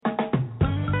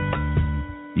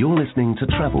You're listening to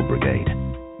Travel Brigade,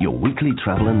 your weekly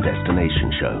travel and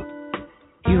destination show.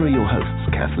 Here are your hosts,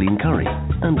 Kathleen Curry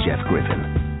and Jeff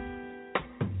Griffin.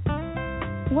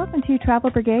 Welcome to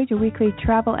Travel Brigade, your weekly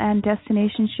travel and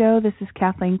destination show. This is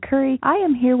Kathleen Curry. I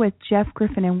am here with Jeff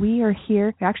Griffin, and we are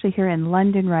here, we're actually here in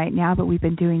London right now, but we've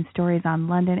been doing stories on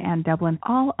London and Dublin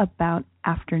all about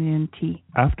afternoon tea.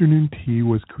 Afternoon tea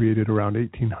was created around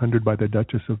 1800 by the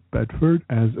Duchess of Bedford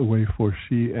as a way for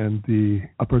she and the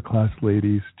upper class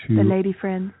ladies to the lady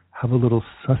friends have a little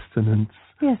sustenance.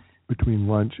 Yes. Between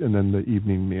lunch and then the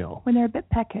evening meal. When they're a bit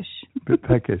peckish.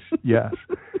 Yes.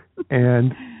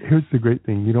 And here's the great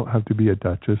thing. You don't have to be a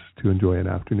duchess to enjoy an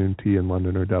afternoon tea in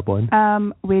London or Dublin.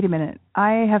 Wait a minute.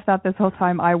 I have thought this whole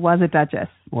time I was a duchess.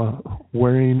 Well,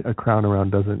 wearing a crown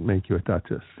around doesn't make you a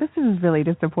duchess. This is really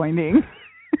disappointing.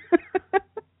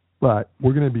 But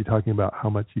we're going to be talking about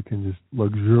how much you can just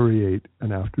luxuriate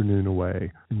an afternoon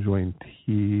away, enjoying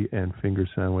tea and finger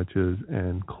sandwiches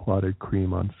and clotted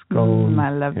cream on scones.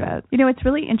 I love that. You know, it's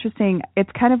really interesting.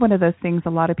 It's kind of one of those things a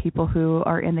lot of people who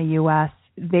are in the U.S.,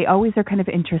 they always are kind of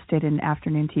interested in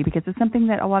afternoon tea because it's something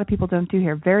that a lot of people don't do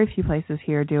here. Very few places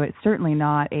here do it. Certainly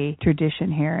not a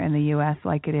tradition here in the U.S.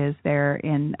 like it is there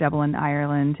in Dublin,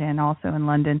 Ireland, and also in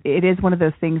London. It is one of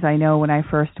those things I know when I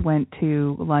first went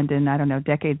to London, I don't know,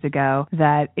 decades ago,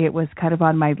 that it was kind of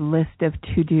on my list of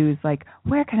to-dos, like,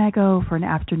 where can I go for an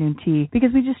afternoon tea?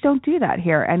 Because we just don't do that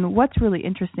here. And what's really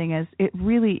interesting is it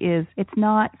really is, it's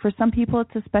not, for some people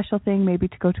it's a special thing, maybe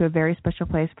to go to a very special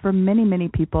place. For many, many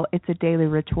people, it's a daily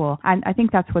ritual. And I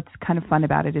think that's what's kind of fun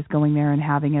about it, is going there and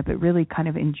having it, but really kind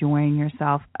of enjoying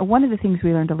yourself. One of the things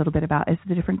we learned a little bit about is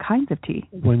the different kinds of tea.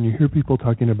 When you hear people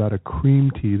talking about a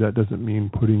cream tea, that doesn't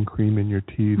mean putting cream in your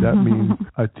tea. That means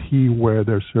a tea where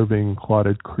they're serving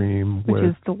clotted cream, which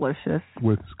is delicious,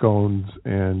 with scones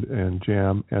and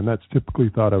jam. And that's typically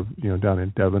thought of, down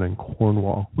in Devon and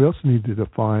Cornwall. We also need to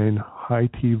define high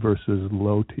tea versus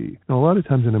low tea. Now, a lot of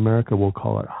times in America we'll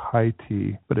call it high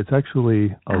tea, but it's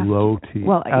actually a low tea.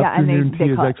 Well, afternoon tea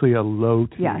is actually a low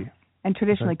tea. Yes, and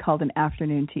traditionally called an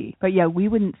afternoon tea. But yeah, we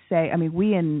wouldn't say,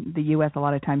 we in the U.S. a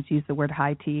lot of times use the word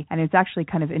high tea, and it's actually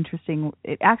kind of interesting.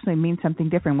 It actually means something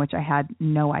different, which I had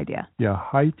no idea. Yeah,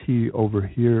 high tea over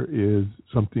here is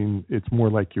something, it's more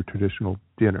like your traditional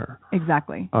dinner.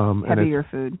 Exactly. Heavier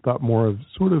food. Thought more of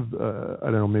sort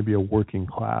of, maybe a working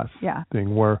class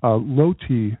thing, where low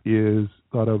tea is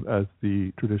thought of as the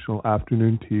traditional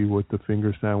afternoon tea with the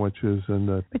finger sandwiches and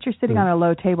the... But you're sitting on a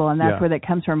low table, and that's where that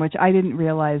comes from, which I didn't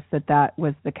realize that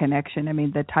was the connection.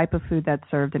 The type of food that's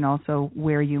served and also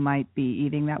where you might be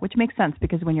eating that, which makes sense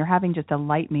because when you're having just a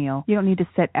light meal, you don't need to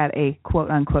sit at a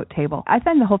quote-unquote table. I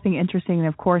find the whole thing interesting, and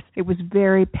of course, it was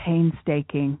very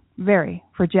painstaking. Very,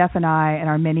 for Jeff and I and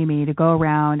our mini-me to go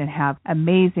around and have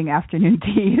amazing afternoon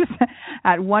teas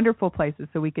at wonderful places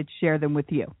so we could share them with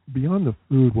you. Beyond the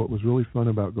food, what was really fun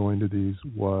about going to these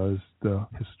was the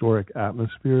historic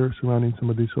atmosphere surrounding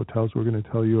some of these hotels we're going to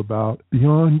tell you about.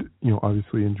 Beyond,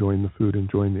 obviously enjoying the food,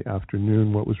 enjoying the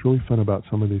afternoon, what was really fun about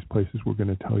some of these places we're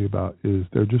going to tell you about is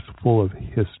they're just full of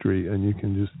history, and you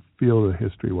can just feel the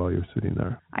history while you're sitting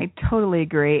there. I totally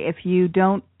agree. If you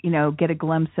don't, get a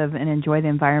glimpse of and enjoy the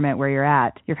environment where you're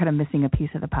at, you're kind of missing a piece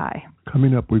of the pie.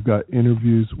 Coming up, we've got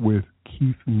interviews with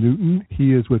Keith Newton.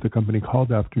 He is with a company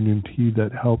called Afternoon Tea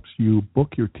that helps you book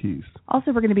your teas.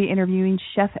 Also, we're going to be interviewing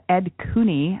Chef Ed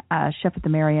Cooney, chef at the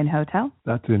Marion Hotel.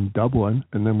 That's in Dublin.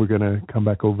 And then we're going to come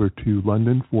back over to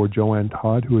London for Joanne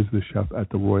Todd, who is the chef at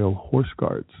the Royal Horse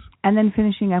Guards. And then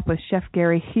finishing up with Chef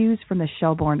Gary Hughes from the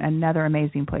Shelbourne, another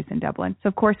amazing place in Dublin. So,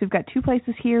 of course, we've got 2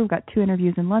 places here. We've got 2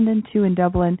 interviews in London, 2 in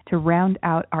Dublin to round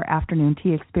out our afternoon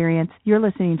tea experience. You're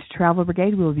listening to Travel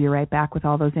Brigade. We'll be right back with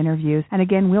all those interviews. And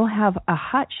again, we'll have a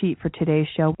hot sheet for today's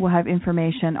show. We'll have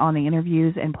information on the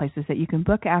interviews and places that you can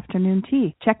book afternoon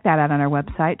tea. Check that out on our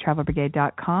website,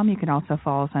 travelbrigade.com. You can also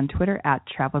follow us on Twitter at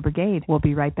Travel Brigade. We'll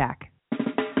be right back.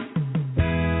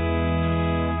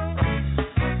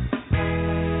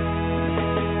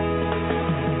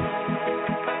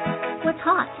 What's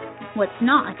hot? What's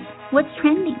not? What's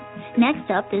trending?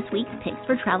 Next up, this week's picks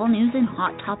for travel news and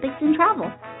hot topics in travel.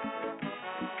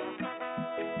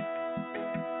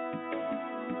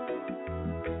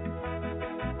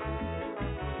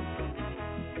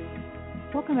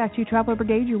 Welcome back to Travel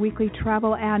Brigade, your weekly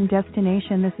travel and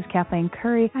destination. This is Kathleen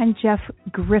Curry and Jeff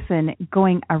Griffin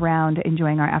going around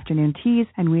enjoying our afternoon teas,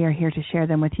 and we are here to share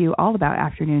them with you all about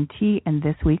afternoon tea in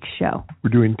this week's show.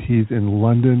 We're doing teas in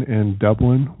London and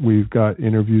Dublin. We've got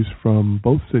interviews from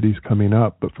both cities coming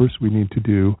up, but first we need to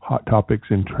do hot topics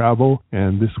in travel,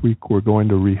 and this week we're going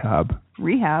to rehab.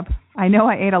 Rehab? I know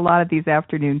I ate a lot of these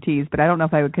afternoon teas, but I don't know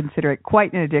if I would consider it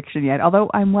quite an addiction yet,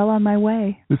 although I'm well on my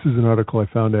way. This is an article I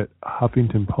found at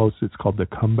Huffington Post. It's called The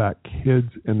Comeback Kids,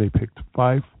 and they picked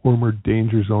 5 former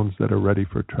danger zones that are ready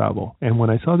for travel. And when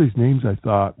I saw these names, I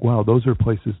thought, wow, those are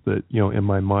places that, in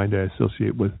my mind I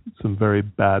associate with some very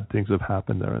bad things have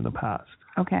happened there in the past.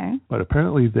 Okay. But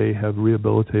apparently they have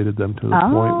rehabilitated them to the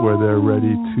point where they're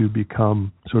ready to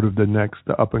become sort of the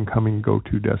up-and-coming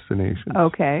go-to destination.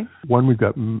 Okay. One, we've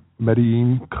got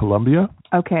Medellin, Colombia.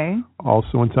 Okay.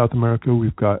 Also in South America,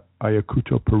 we've got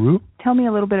Ayacucho, Peru. Tell me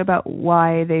a little bit about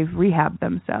why they've rehabbed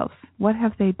themselves. What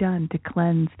have they done to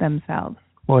cleanse themselves?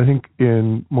 Well, I think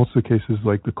in most of the cases,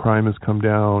 like the crime has come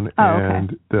down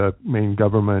and the main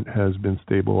government has been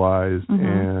stabilized.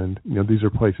 And, these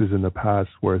are places in the past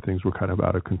where things were kind of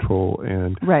out of control.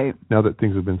 And now that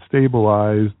things have been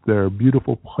stabilized, they're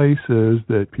beautiful places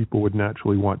that people would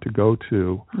naturally want to go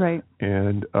to. Right.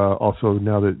 And also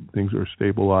now that things are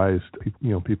stabilized,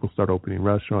 people start opening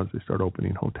restaurants, they start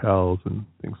opening hotels and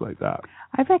things like that.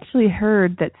 I've actually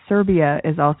heard that Serbia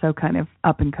is also kind of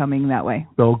up and coming that way.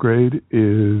 Belgrade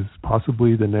is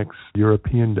possibly the next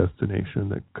European destination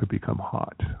that could become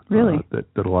hot. Really? That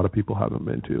a lot of people haven't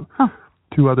been to. Huh.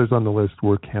 2 others on the list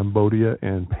were Cambodia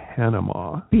and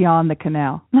Panama. Beyond the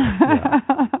canal. Yeah.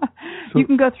 So, you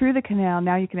can go through the canal.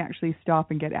 Now you can actually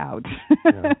stop and get out.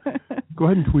 Go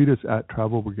ahead and tweet us at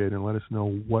Travel Brigade and let us know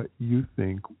what you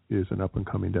think is an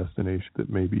up-and-coming destination that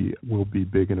maybe will be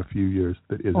big in a few years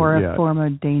that isn't or yet. A former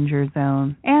danger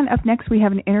zone. And up next, we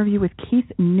have an interview with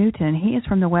Keith Newton. He is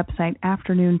from the website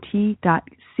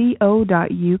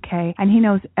afternoontea.co.uk, and he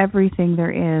knows everything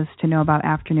there is to know about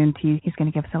afternoon tea. He's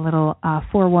going to give us a little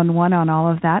 411 on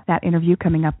all of that. That interview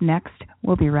coming up next.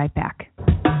 We'll be right back.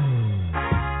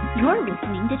 You're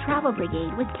listening to Travel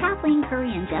Brigade with Kathleen Curry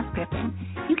and Jeff Griffin.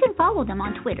 You can follow them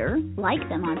on Twitter, like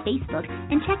them on Facebook,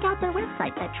 and check out their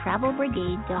website at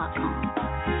travelbrigade.com.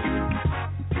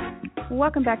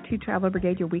 Welcome back to Travel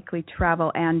Brigade, your weekly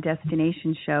travel and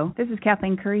destination show. This is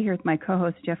Kathleen Curry here with my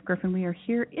co-host Jeff Griffin. We are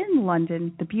here in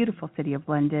London, the beautiful city of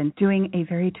London, doing a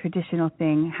very traditional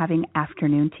thing, having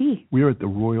afternoon tea. We are at the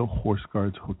Royal Horse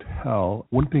Guards Hotel.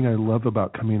 One thing I love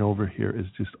about coming over here is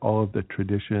just all of the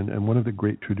tradition, and one of the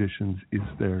great traditions is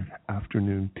their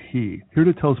afternoon tea. Here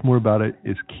to tell us more about it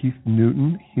is Keith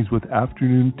Newton. He's with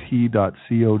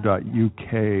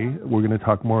afternoontea.co.uk. We're going to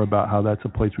talk more about how that's a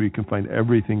place where you can find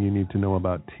everything you need to know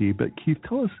about tea. But Keith,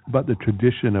 tell us about the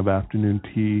tradition of afternoon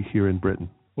tea here in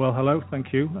Britain. Well, hello,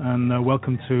 thank you, and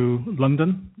welcome to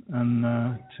London and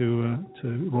to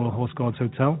Royal Horse Guards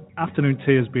Hotel. Afternoon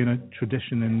tea has been a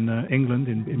tradition in England,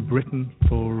 in Britain,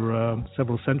 for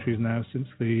several centuries now, since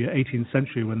the 18th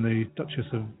century, when the Duchess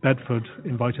of Bedford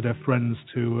invited her friends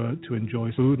to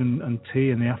enjoy food and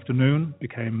tea in the afternoon. It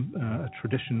became a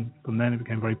tradition from then. It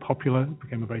became very popular. It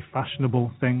became a very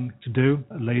fashionable thing to do.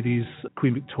 Ladies,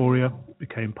 Queen Victoria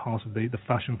became part of the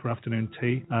fashion for afternoon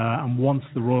tea, and once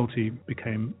the royalty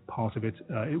became part of it,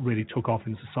 it really took off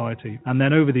in society. And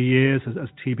then over the years, as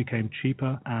tea became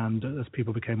cheaper and as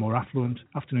people became more affluent,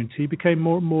 afternoon tea became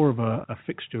more of a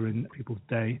fixture in people's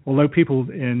day. Although people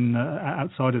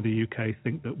outside of the UK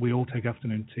think that we all take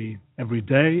afternoon tea every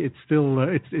day, it's still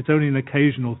it's only an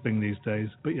occasional thing these days.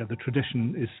 But yeah, the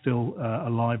tradition is still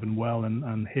alive and well,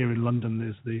 and here in London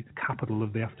is the capital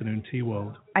of the afternoon tea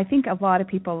world. I think a lot of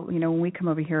people, when we come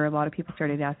over here, a lot of people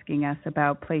started asking us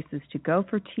about places to go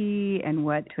for tea and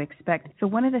what to expect. So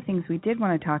one of the things we did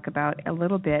want to talk about a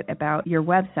little bit about your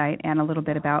website and a little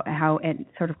bit about how it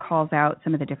sort of calls out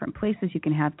some of the different places you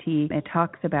can have tea. It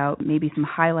talks about maybe some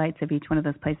highlights of each one of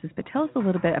those places, but tell us a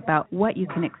little bit about what you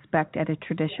can expect at a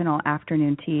traditional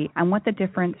afternoon tea and what the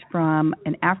difference from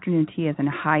an afternoon tea is and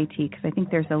a high tea, because I think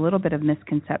there's a little bit of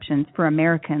misconceptions for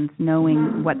Americans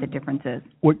knowing what the difference is.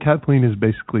 What Kathleen is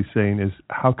basically saying is,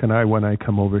 how can I, when I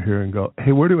come over here and go,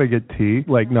 hey, where do I get tea?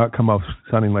 Not come off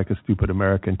sounding like a stupid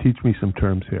American. Teach me some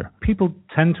terms here. People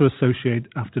tend to associate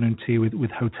afternoon tea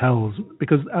with hotels,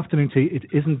 because afternoon tea, it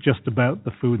isn't just about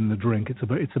the food and the drink.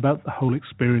 It's about the whole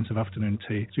experience of afternoon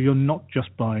tea. So you're not just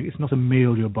buying, it's not a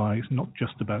meal you're buying. It's not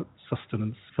just about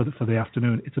sustenance for the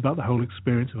afternoon. It's about the whole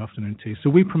experience of afternoon tea. So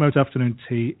we promote afternoon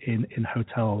tea in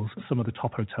hotels, some of the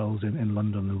top hotels in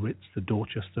London, the Ritz, the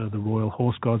Dorchester, the Royal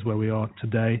Horse Guards, where we are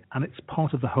today, and it's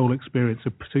part of the whole experience.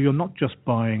 So you're not just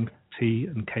buying tea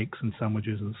and cakes and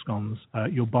sandwiches and scones.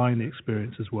 You're buying the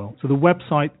experience as well. So the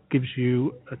website gives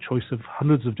you a choice of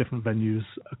hundreds of different venues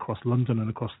across London and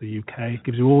across the UK.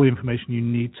 Gives you all the information you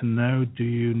need to know. Do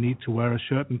you need to wear a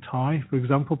shirt and tie, for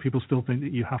example? People still think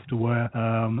that you have to wear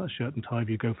a shirt and tie if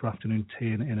you go for afternoon tea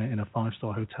in a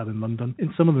five-star hotel in London.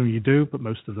 In some of them you do, but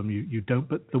most of them you don't.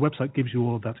 But the website gives you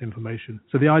all of that information.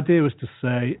 So the idea was to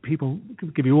say people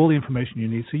give you all the information you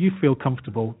need so you feel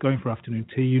comfortable going for afternoon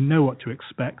tea. You know what to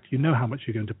expect. You know how much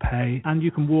you're going to pay. And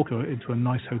you can walk into a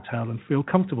nice hotel and feel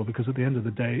comfortable because at the end of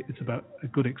the day, it's about a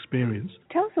good experience.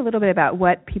 Tell us a little bit about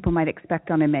what people might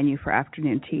expect on a menu for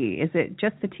afternoon tea. Is it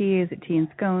just the tea? Is it tea and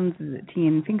scones? Is it tea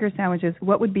and finger sandwiches?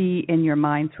 What would be in your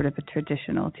mind sort of a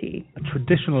traditional tea? A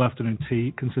traditional afternoon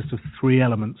tea consists of three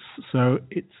elements. So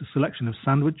it's a selection of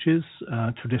sandwiches,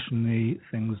 traditionally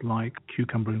things like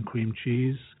cucumber and cream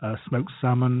cheese, smoked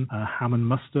salmon, ham and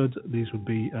mustard. These would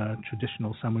be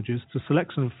traditional sandwiches. It's a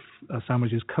selection of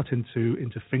sandwiches cut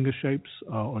into finger shapes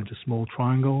or into small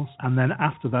triangles. And then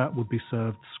after that would be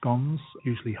served scones,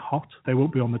 usually hot. They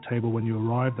won't be on the table when you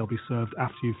arrive. They'll be served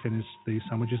after you finish the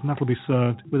sandwiches. And that'll be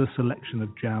served with a selection of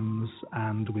jams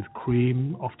and with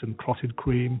cream, often clotted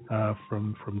cream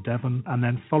from Devon. And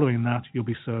then following that, you'll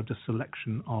be served a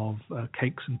selection of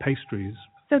cakes and pastries.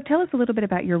 So tell us a little bit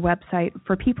about your website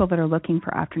for people that are looking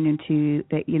for afternoon tea,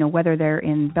 that, you know, whether they're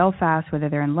in Belfast, whether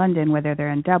they're in London, whether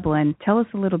they're in Dublin. Tell us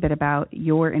a little bit about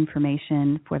your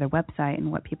information for the website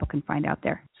and what people can find out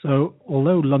there. So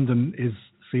although London is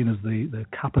seen as the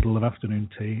capital of afternoon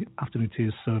tea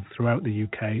is served throughout the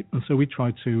UK, and so we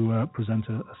try to present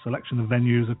a selection of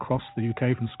venues across the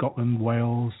UK from Scotland,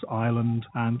 Wales, Ireland,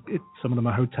 and some of them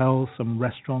are hotels, some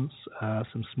restaurants,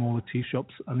 some smaller tea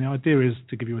shops, and the idea is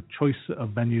to give you a choice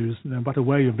of venues, no matter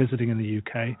where you're visiting in the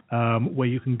UK, where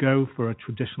you can go for a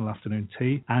traditional afternoon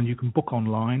tea, and you can book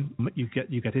online. You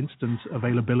get instant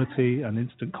availability and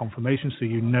instant confirmation, so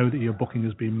you know that your booking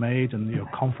has been made, and you're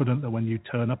confident that when you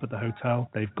turn up at the hotel,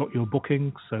 they've got your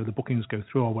booking, so the bookings go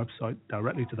through our website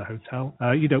directly to the hotel.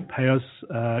 You don't pay us.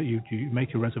 You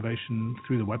make a reservation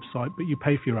through the website, but you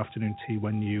pay for your afternoon tea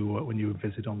when you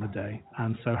visit on the day.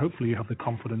 And so hopefully you have the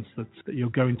confidence that you're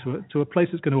going to a place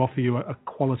that's going to offer you a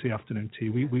quality afternoon tea.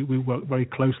 We work very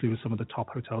closely with some of the top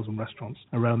hotels and restaurants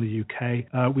around the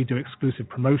UK. We do exclusive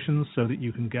promotions so that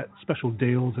you can get special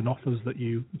deals and offers that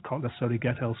you can't necessarily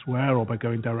get elsewhere or by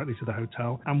going directly to the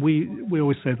hotel. And we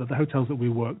always say that the hotels that we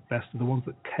work best are the ones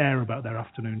that care about their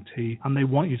afternoon tea, and they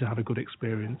want you to have a good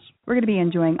experience. We're going to be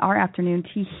enjoying our afternoon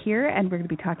tea here, and we're going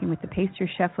to be talking with the pastry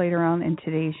chef later on in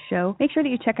today's show. Make sure that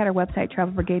you check out our website,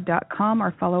 travelbrigade.com,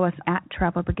 or follow us at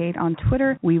Travel Brigade on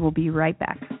Twitter. We will be right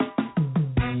back.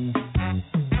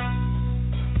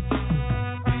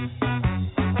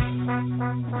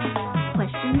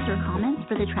 Questions or comments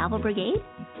for the Travel Brigade?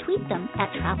 Tweet them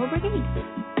at Travel Brigade.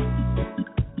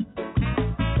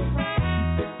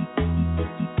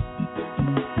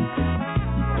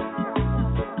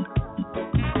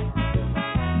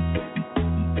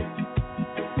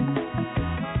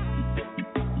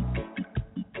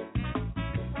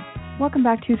 Welcome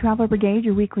back to Travel Brigade,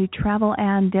 your weekly travel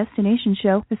and destination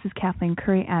show. This is Kathleen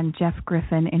Curry and Jeff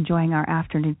Griffin enjoying our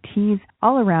afternoon teas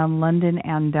all around London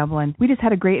and Dublin. We just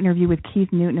had a great interview with Keith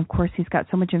Newton. Of course, he's got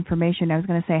so much information. I was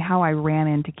going to say how I ran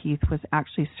into Keith was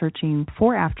actually searching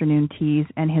for afternoon teas,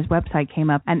 and his website came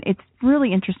up. And it's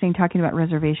really interesting talking about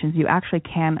reservations. You actually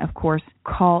can, of course,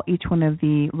 call each one of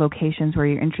the locations where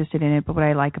you're interested in it. But what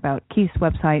I like about Keith's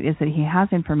website is that he has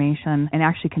information and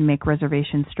actually can make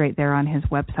reservations straight there on his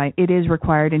website. It is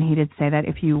required, and he did say that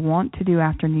if you want to do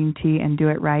afternoon tea and do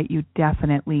it right, you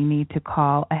definitely need to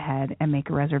call ahead and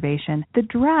make a reservation. The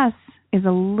dress is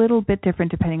a little bit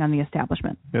different depending on the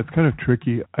establishment. Yeah, it's kind of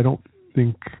tricky. I don't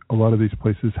think a lot of these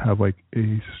places have like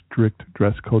a strict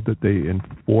dress code that they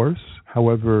enforce.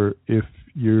 However, if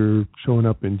you're showing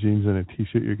up in jeans and a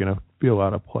t-shirt, you're going to feel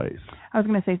out of place. I was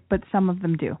going to say, but some of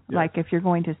them do. Yes. Like if you're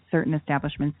going to certain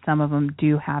establishments, some of them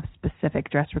do have specific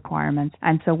dress requirements.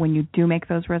 And so when you do make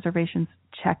those reservations,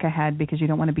 check ahead because you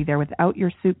don't want to be there without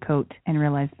your suit coat and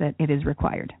realize that it is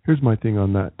required. Here's my thing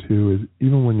on that too, is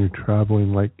even when you're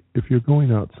traveling, like if you're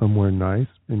going out somewhere nice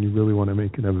and you really want to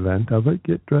make an event of it,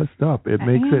 get dressed up. It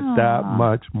makes it that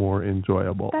much more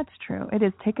enjoyable. That's true. It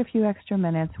is. Take a few extra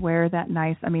minutes, wear that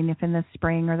nice, if in the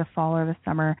spring or the fall or the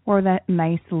summer, or that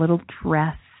nice little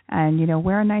dress. And,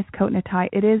 wear a nice coat and a tie.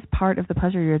 It is part of the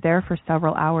pleasure. You're there for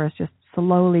several hours just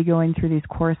slowly going through these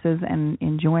courses and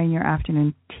enjoying your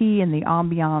afternoon tea and the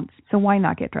ambiance. So why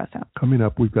not get dressed up? Coming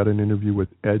up, we've got an interview with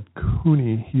Ed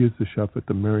Cooney. He is the chef at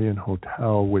the Marion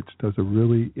Hotel, which does a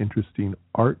really interesting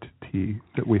art tea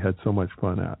that we had so much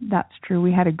fun at. That's true.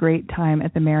 We had a great time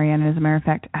at the Marion. As a matter of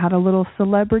fact, had a little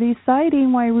celebrity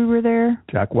sighting while we were there.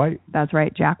 Jack White. That's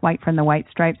right. Jack White from the White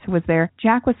Stripes was there.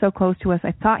 Jack was so close to us,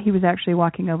 I thought he was actually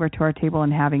walking over to our table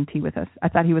and having tea with us. I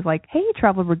thought he was like, hey,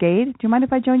 Travel Brigade, do you mind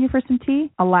if I join you for some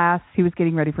tea? Alas, he was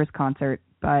getting ready for his concert,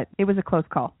 but it was a close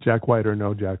call. Jack White or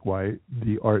no Jack White,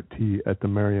 the art tea at the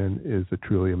Marion is a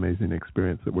truly amazing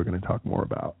experience that we're going to talk more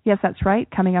about. Yes, that's right.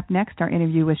 Coming up next, our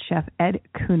interview with Chef Ed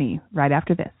Cooney, right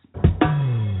after this.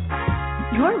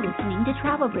 You're listening to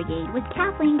Travel Brigade with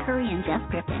Kathleen Curry and Jeff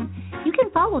Griffin. You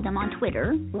can follow them on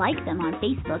Twitter, like them on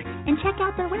Facebook, and check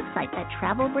out their website at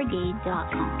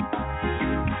travelbrigade.com.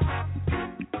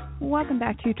 Welcome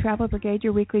back to Travel Brigade,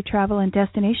 your weekly travel and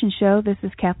destination show. This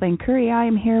is Kathleen Curry. I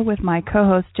am here with my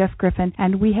co-host, Jeff Griffin,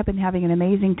 and we have been having an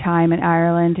amazing time in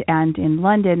Ireland and in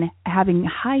London having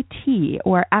high tea,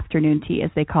 or afternoon tea,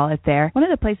 as they call it there. One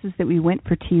of the places that we went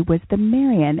for tea was the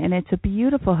Marion, and it's a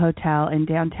beautiful hotel in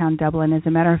downtown Dublin. As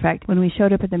a matter of fact, when we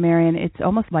showed up at the Marion, it's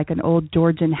almost like an old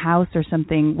Georgian house or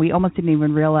something. We almost didn't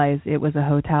even realize it was a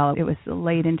hotel. It was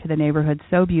laid into the neighborhood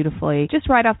so beautifully. Just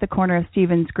right off the corner of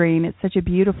Stephen's Green. It's such a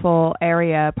beautiful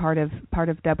area, part of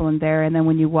Dublin there, and then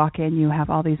when you walk in, you have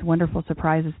all these wonderful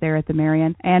surprises there at the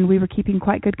Marion, and we were keeping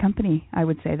quite good company, I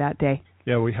would say, that day.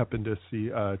 Yeah, we happened to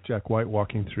see Jack White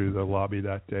walking through the lobby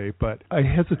that day, but I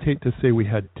hesitate to say we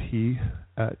had tea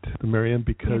at the Marion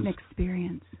because an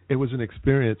experience. It was an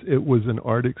experience. It was an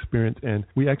art experience, and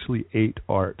we actually ate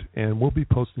art. And we'll be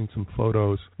posting some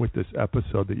photos with this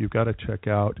episode that you've got to check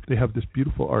out. They have this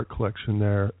beautiful art collection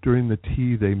there. During the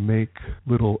tea, they make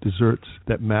little desserts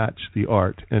that match the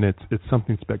art, and it's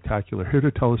something spectacular. Here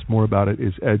to tell us more about it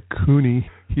is Ed Cooney.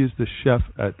 He is the chef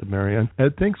at the Marion.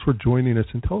 Ed, thanks for joining us,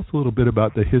 and tell us a little bit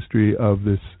about the history of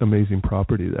this amazing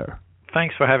property there.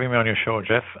 Thanks for having me on your show,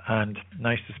 Jeff, and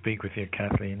nice to speak with you,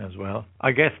 Kathleen, as well.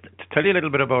 I guess to tell you a little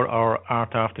bit about our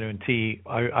art afternoon tea,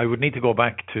 I would need to go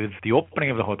back to the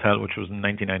opening of the hotel, which was in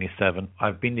 1997.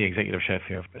 I've been the executive chef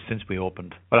here since we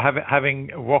opened. But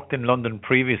having worked in London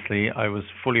previously, I was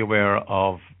fully aware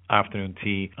of afternoon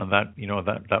tea and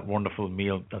that wonderful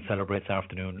meal that celebrates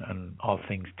afternoon and all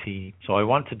things tea. So I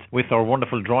wanted, with our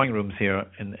wonderful drawing rooms here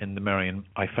in the Marion,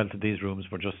 I felt that these rooms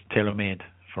were just tailor-made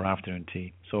for afternoon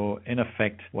tea. So in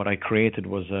effect, what I created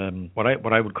was what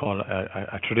I would call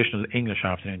a traditional English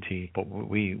afternoon tea, but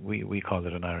we called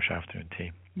it an Irish afternoon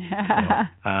tea.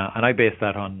 And I based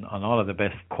that on all of the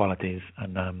best qualities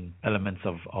and elements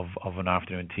of an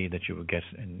afternoon tea that you would get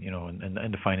in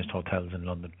the finest hotels in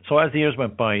London. So as the years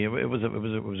went by, it was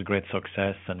a great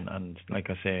success, and like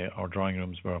I say, our drawing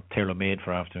rooms were tailor-made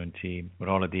for afternoon tea with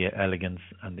all of the elegance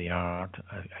and the art,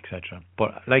 etc.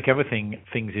 But like everything,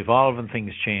 things evolve and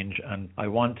things change, and I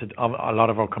wanted, a lot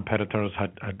of our competitors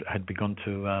had begun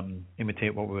to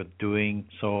imitate what we were doing,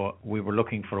 so we were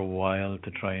looking for a while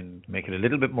to try and make it a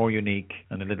little bit more unique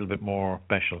and a little bit more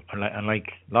special. And like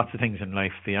lots of things in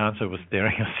life, the answer was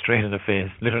staring us straight in the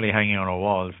face, literally hanging on our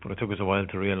walls, but it took us a while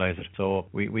to realize it. So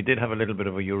we did have a little bit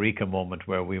of a eureka moment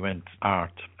where we went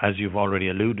art. As you've already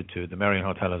alluded to, the Marion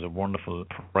Hotel has a wonderful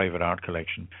private art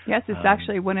collection. Yes, it's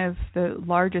actually one of the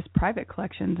largest private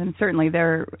collections, and certainly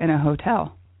they're in a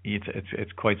hotel.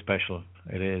 It's quite special.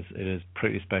 It is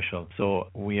pretty special. So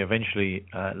we eventually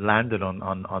landed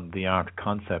on the art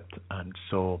concept, and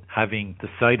so having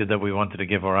decided that we wanted to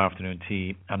give our afternoon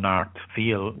tea an art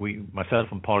feel, myself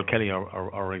and Paul Kelly,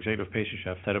 our executive pastry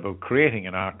chef, set about creating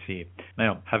an art tea.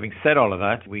 Now, having said all of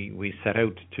that, we set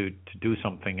out to do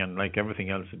something, and like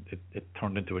everything else, it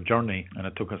turned into a journey, and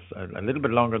it took us a little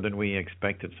bit longer than we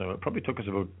expected. So it probably took us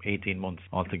about 18 months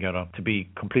altogether to be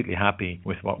completely happy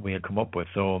with what we had come up with.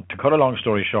 So to cut a long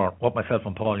story short, what myself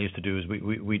and Paul used to do is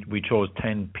we chose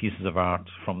 10 pieces of art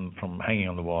from hanging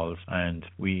on the walls, and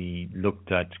we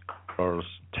looked at colors,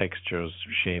 textures,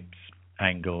 shapes,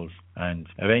 angles, and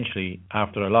eventually,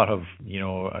 after a lot of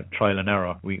trial and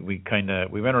error, we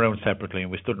went around separately, and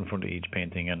we stood in front of each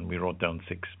painting, and we wrote down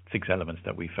six elements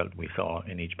that we felt we saw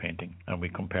in each painting, and we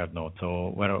compared notes.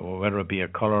 So whether it be a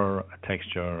color, a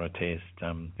texture, a taste,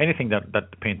 anything that the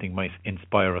painting might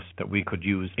inspire us that we could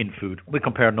use in food, we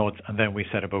compared notes, and then we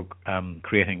set about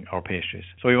creating our pastries.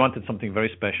 So we wanted something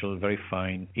very special, very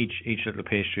fine. Each little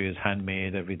pastry is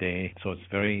handmade every day, so it's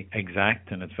very exact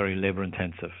and it's very labor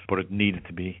intensive, but it needed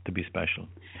to be special.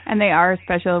 And they are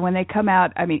special. When they come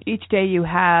out, I mean, each day you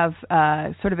have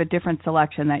sort of a different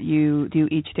selection that you do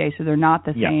each day, so they're not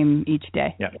the same each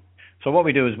day. Yeah. So what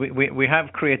we do is we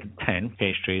have created 10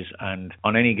 pastries, and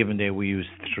on any given day we use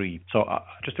 3. So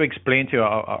just to explain to you,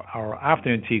 our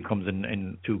afternoon tea comes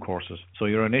in 2 courses. So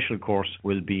your initial course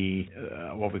will be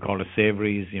what we call the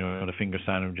savouries, the finger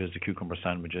sandwiches, the cucumber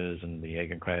sandwiches, and the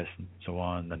egg and cress, and so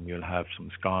on. Then you'll have some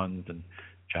scones and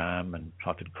jam and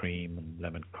clotted cream and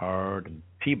lemon curd and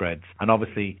tea breads. And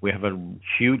obviously we have a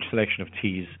huge selection of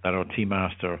teas that our tea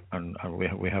master and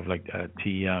we have like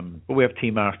tea we have tea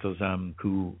masters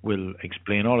who will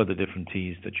explain all of the different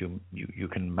teas that you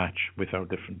can match with our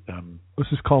different let's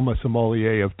just call him a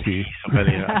sommelier of tea.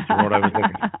 Sommelier, that's the word I was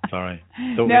looking for. Sorry.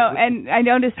 So and I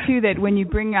noticed too that when you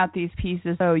bring out these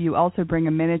pieces, so you also bring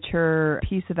a miniature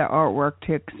piece of the artwork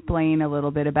to explain a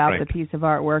little bit about the piece of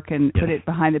artwork and put it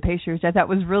behind the pastry, which I thought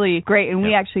was really great. And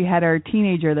we actually had our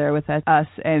teenager there with us,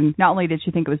 and not only did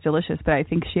she think it was delicious, but I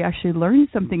think she actually learned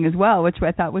something as well, which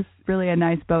I thought was really a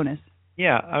nice bonus.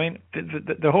 Yeah, I mean,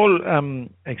 the whole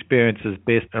experience is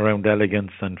based around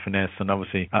elegance and finesse, and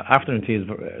obviously afternoon tea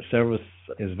service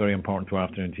is very important to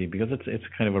afternoon tea because it's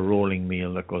kind of a rolling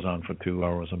meal that goes on for 2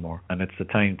 hours or more, and it's the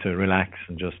time to relax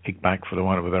and just kick back, for the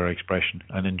want of a better expression,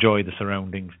 and enjoy the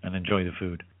surroundings and enjoy the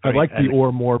food. I like the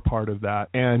or more part of that,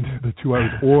 and the 2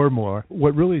 hours or more.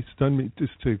 What really stunned me,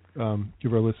 just to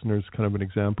give our listeners kind of an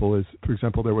example, is, for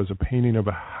example, there was a painting of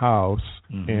a house,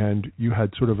 and you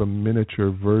had sort of a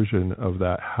miniature version of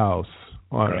that house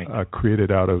created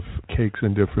out of cakes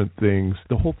and different things.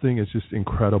 The whole thing is just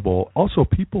incredible. Also,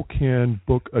 people can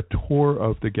book a tour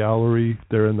of the gallery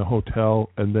there in the hotel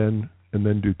and then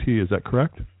do tea. Is that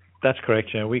correct? That's correct,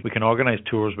 yeah. We can organise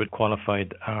tours with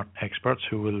qualified art experts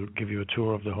who will give you a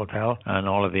tour of the hotel and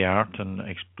all of the art and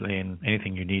explain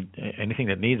anything you need, anything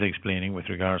that needs explaining with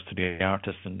regards to the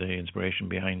artist and the inspiration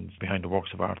behind the works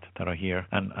of art that are here.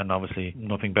 And obviously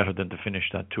nothing better than to finish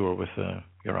that tour with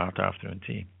your art afternoon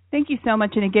tea. Thank you so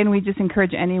much. And again, we just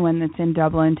encourage anyone that's in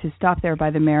Dublin to stop there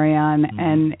by the Marion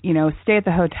and, stay at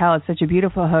the hotel. It's such a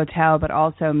beautiful hotel, but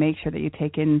also make sure that you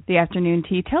take in the afternoon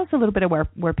tea. Tell us a little bit of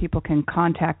where people can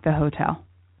contact the hotel.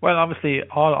 Well, obviously,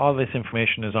 all this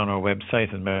information is on our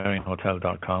website at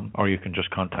marionhotel.com, or you can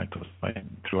just contact us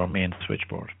through our main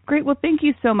switchboard. Great. Well, thank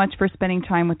you so much for spending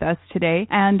time with us today.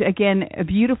 And again, a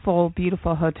beautiful,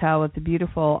 beautiful hotel with a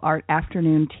beautiful art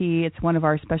afternoon tea. It's one of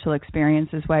our special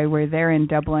experiences while we're there in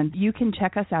Dublin. You can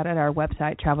check us out at our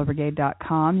website,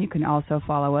 travelbrigade.com. You can also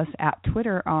follow us at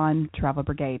Twitter on Travel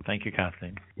Brigade. Thank you,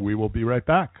 Kathleen. We will be right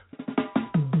back.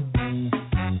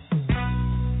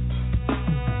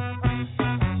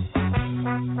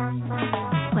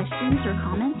 Questions or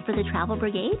comments for the Travel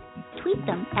Brigade? Tweet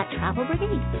them at Travel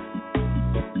Brigade.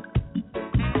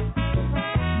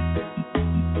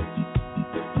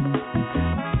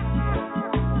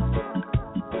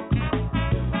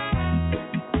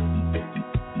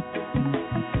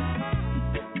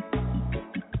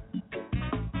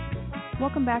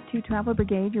 Welcome back to Travel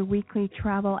Brigade, your weekly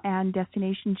travel and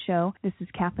destination show. This is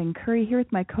Kathleen Curry here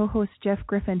with my co-host Jeff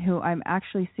Griffin, who I'm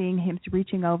actually seeing him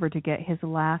reaching over to get his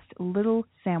last little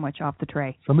sandwich off the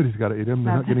tray. Somebody's got to eat them.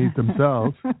 They're not going to eat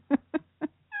themselves. Well,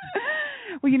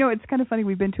 it's kind of funny.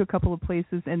 We've been to a couple of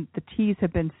places, and the teas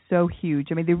have been so huge.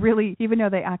 I mean, they really, even though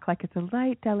they act like it's a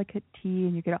light, delicate tea,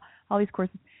 and you get all these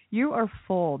courses, you are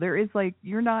full. There is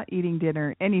you're not eating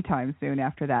dinner anytime soon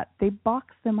after that. They box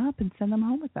them up and send them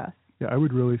home with us. Yeah, I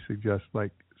would really suggest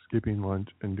skipping lunch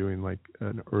and doing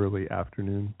an early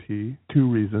afternoon tea.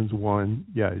 2 reasons. 1,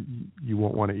 you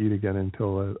won't want to eat again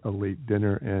until a late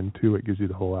dinner, and 2, it gives you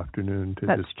the whole afternoon to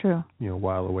true.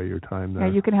 While away your time there.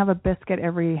 Yeah, you can have a biscuit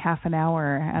every half an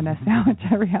hour and a sandwich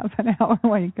every half an hour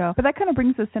while you go. But that kind of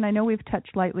brings us in. I know we've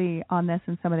touched lightly on this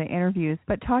in some of the interviews,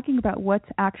 but talking about what's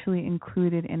actually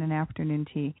included in an afternoon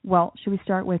tea. Well, should we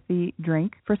start with the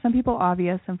drink? For some people,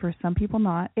 obvious, and for some people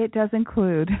not. It does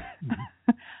include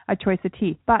a choice of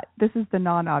tea. But this is the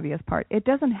non-obvious part. It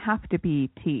doesn't have to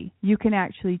be tea. You can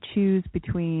actually choose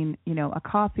between, a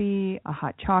coffee, a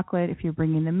hot chocolate, if you're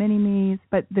bringing the mini-me's.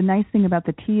 But the nice thing about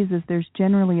the teas is there's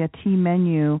generally a tea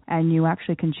menu, and you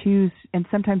actually can choose, and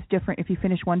sometimes different. If you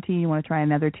finish one tea, you want to try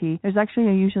another tea. There's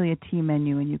actually usually a tea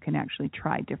menu, and you can actually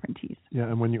try different teas. Yeah,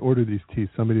 and when you order these teas,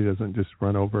 somebody doesn't just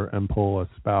run over and pull a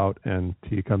spout and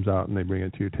tea comes out and they bring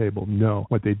it to your table. No.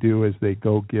 What they do is they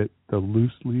go get the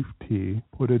loose leaf tea,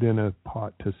 put it in a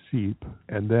pot to steep,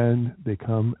 and then they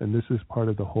come, and this is part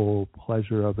of the whole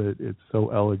pleasure of it. It's so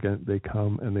elegant. They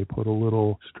come and they put a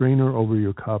little strainer over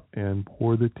your cup and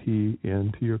pour the tea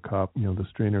into your cup. You know, the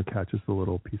strainer catches the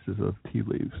little pieces of tea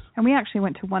leaves. And we actually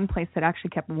went to one place that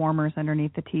actually kept warmers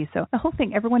underneath the tea. So the whole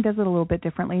thing, everyone does it a little bit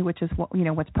differently, which is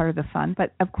what's part of the fun.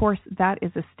 But of course, that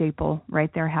is a staple right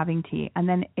there, having tea. And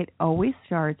then it always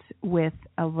starts with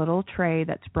a little tray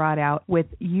that's brought out with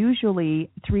usually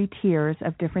 3 tiers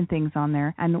of different things on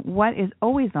there. And what is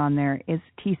always on there is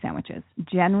tea sandwiches.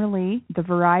 Generally, the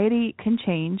variety can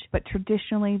change, but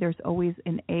traditionally there's always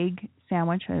an egg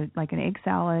sandwich, like an egg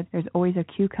salad. There's always a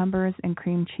cucumbers and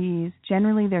cream cheese.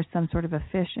 Generally, there's some sort of a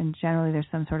fish, and generally there's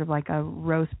some sort of like a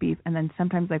roast beef. And then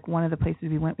sometimes, like one of the places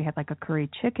we went, we had like a curry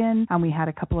chicken, and we had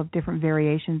a couple of different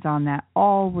variations on that,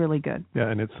 all really good. Yeah,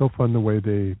 and it's so fun the way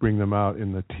they bring them out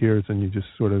in the tiers, and you just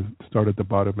sort of start at the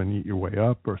bottom and eat your way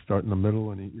up, or start in the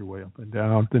middle and eat your way up and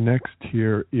down. The next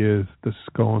tier is the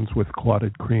scones with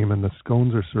clotted cream, and the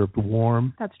scones are served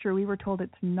warm. That's true. We were told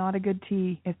it's not a good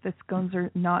tea if the scones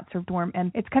are not served warm.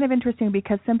 And it's kind of interesting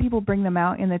because some people bring them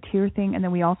out in the tier thing, and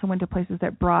then we also went to places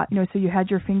that brought, so you had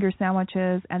your finger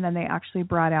sandwiches, and then they actually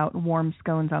brought out warm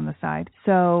scones on the side.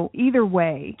 So either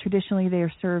way, traditionally they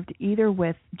are served either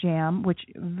with jam, which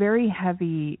very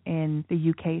heavy in the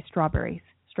UK, strawberries.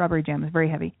 Strawberry jam is very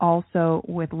heavy. Also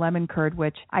with lemon curd,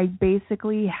 which I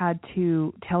basically had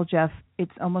to tell Jeff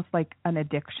it's almost like an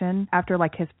addiction. After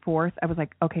like his 4th, I was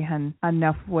like, okay, hun,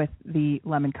 enough with the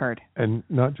lemon curd. And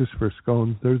not just for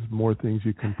scones, there's more things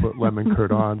you can put lemon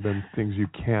curd on than things you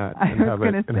can't, and have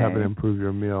it improve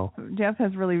your meal. Jeff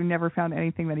has really never found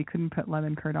anything that he couldn't put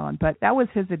lemon curd on, but that was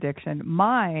his addiction.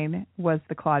 Mine was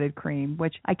the clotted cream,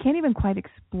 which I can't even quite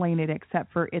explain it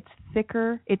except for it's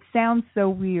thicker. It sounds so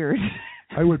weird.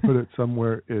 I would put it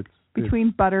somewhere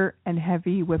between butter and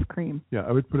heavy whipped cream. Yeah,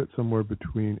 I would put it somewhere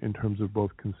between, in terms of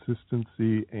both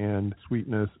consistency and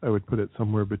sweetness, I would put it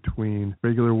somewhere between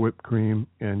regular whipped cream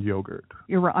and yogurt.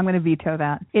 You're right. I'm going to veto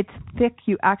that. It's thick.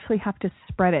 You actually have to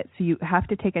spread it. So you have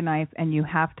to take a knife and you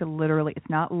have to literally, it's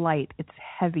not light, it's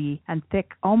heavy and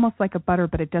thick, almost like a butter,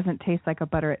 but it doesn't taste like a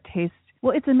butter. It tastes,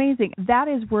 well, it's amazing. That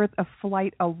is worth a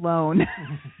flight alone.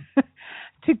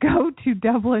 To go to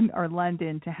Dublin or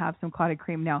London to have some clotted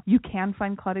cream. Now, you can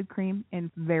find clotted cream in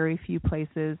very few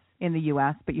places in the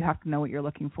U.S., but you have to know what you're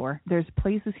looking for. There's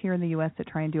places here in the U.S. that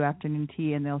try and do afternoon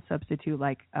tea, and they'll substitute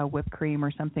like a whipped cream or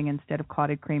something instead of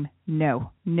clotted cream.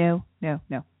 No.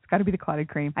 It's got to be the clotted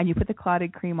cream. And you put the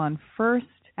clotted cream on first,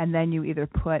 and then you either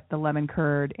put the lemon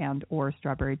curd and or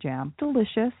strawberry jam.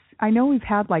 Delicious. I know we've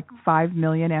had like 5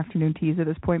 million afternoon teas at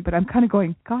this point, but I'm kind of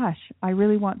going, gosh, I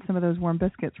really want some of those warm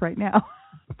biscuits right now.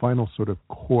 The final sort of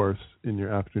course in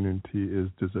your afternoon tea is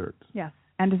desserts. Yes,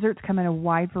 and desserts come in a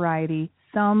wide variety.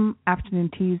 Some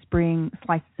afternoon teas bring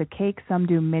slices of cake. Some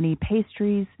do mini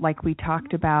pastries, like we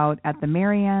talked about at the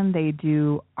Marianne. They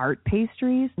do art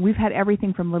pastries. We've had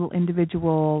everything from little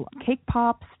individual cake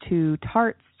pops to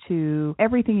tarts to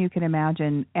everything you can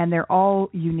imagine, and they're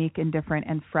all unique and different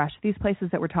and fresh. These places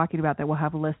that we're talking about that we'll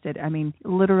have listed, I mean,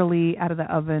 literally out of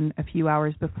the oven a few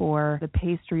hours before. The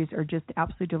pastries are just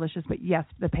absolutely delicious, but yes,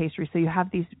 the pastries. So you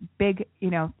have these big,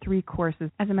 3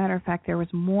 courses. As a matter of fact, there was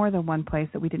more than one place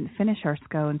that we didn't finish our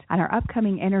scones. On our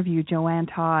upcoming interview, Joanne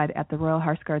Todd at the Royal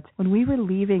Horse Guards, when we were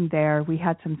leaving there, we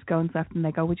had some scones left, and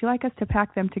they go, would you like us to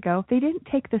pack them to go? They didn't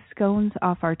take the scones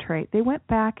off our tray. They went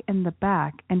back in the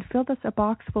back and filled us a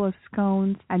box full of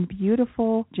scones and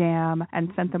beautiful jam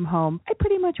and sent them home. I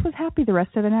pretty much was happy the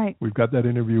rest of the night. We've got that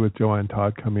interview with Joanne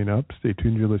Todd coming up. Stay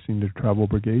tuned. You're listening to Travel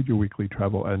Brigade, your weekly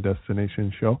travel and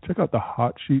destination show. Check out the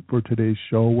hot sheet for today's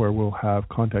show, where we'll have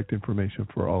contact information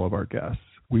for all of our guests.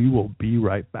 We will be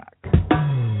right back.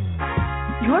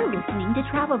 You're listening to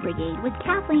Travel Brigade with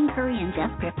Kathleen Curry and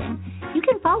Jeff Griffin. You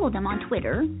can follow them on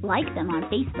Twitter, like them on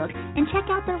Facebook, and check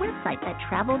out their website at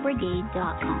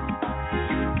travelbrigade.com.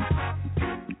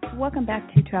 Welcome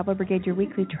back to Travel Brigade, your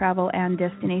weekly travel and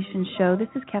destination show. This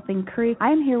is Kathleen Curry. I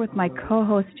am here with my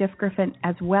co-host, Jeff Griffin,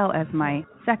 as well as my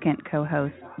second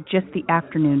co-host, Just the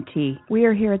Afternoon Tea. We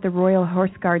are here at the Royal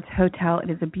Horse Guards Hotel. It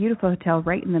is a beautiful hotel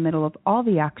right in the middle of all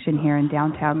the action here in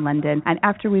downtown London. And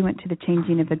after we went to the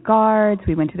changing of the guards,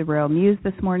 we went to the Royal Mews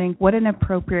this morning. What an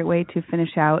appropriate way to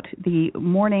finish out the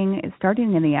morning,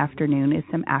 starting in the afternoon, is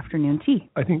some afternoon tea.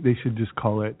 I think they should just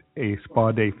call it a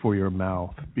spa day for your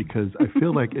mouth, because I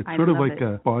feel like it's sort of like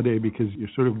a spa day because you're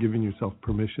sort of giving yourself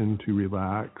permission to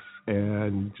relax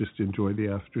and just enjoy the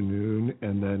afternoon,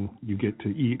 and then you get to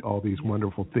eat all these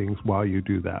wonderful things while you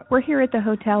do that. We're here at the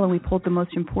hotel, and we pulled the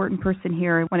most important person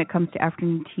here when it comes to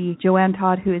afternoon tea, Joanne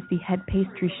Todd, who is the head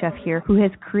pastry chef here, who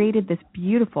has created this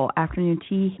beautiful afternoon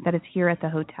tea that is here at the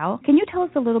hotel. Can you tell us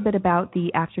a little bit about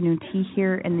the afternoon tea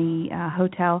here in the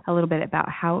hotel, a little bit about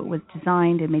how it was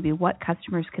designed, and maybe what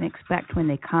customers can expect when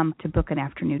they come to book an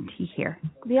afternoon tea here?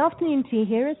 The afternoon tea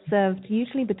here is served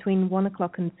usually between 1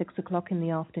 o'clock and 6 o'clock in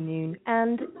the afternoon,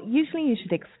 and usually you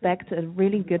should expect a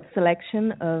really good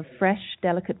selection of fresh,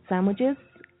 delicate sandwiches.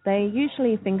 They're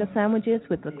usually finger sandwiches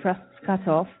with the crusts cut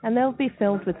off, and they'll be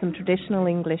filled with some traditional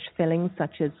English fillings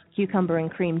such as cucumber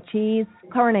and cream cheese,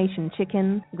 coronation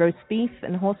chicken, roast beef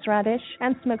and horseradish,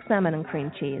 and smoked salmon and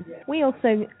cream cheese. We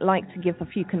also like to give a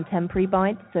few contemporary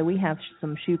bites, so we have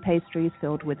some choux pastries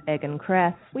filled with egg and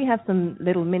cress. We have some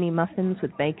little mini muffins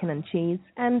with bacon and cheese,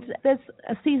 and there's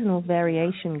a seasonal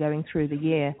variation going through the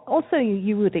year. Also,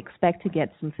 you would expect to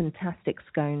get some fantastic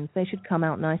scones. They should come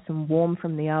out nice and warm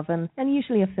from the oven, and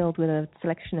usually are filled with a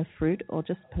selection of fruit or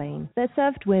just plain. They're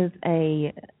served with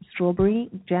a strawberry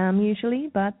jam usually,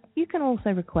 but you can also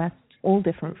request all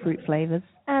different fruit flavors,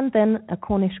 and then a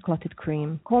Cornish clotted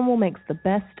cream. Cornwall makes the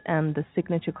best and the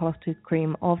signature clotted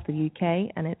cream of the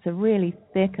UK, and it's a really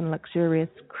thick and luxurious,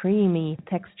 creamy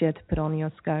texture to put on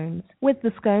your scones. With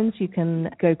the scones, you can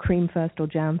go cream first or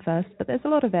jam first, but there's a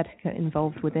lot of etiquette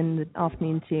involved within the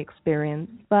afternoon tea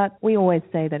experience. But we always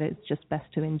say that it's just best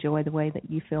to enjoy the way that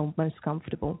you feel most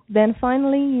comfortable. Then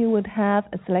finally, you would have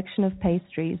a selection of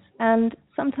pastries, and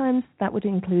sometimes that would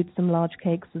include some large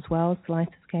cakes as well, a slice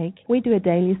of cake. We do a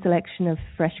daily selection of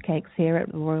fresh cakes here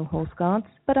at the Royal Horse Guards,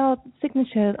 but our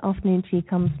signature afternoon tea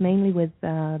comes mainly with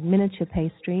miniature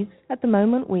pastries. At the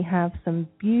moment, we have some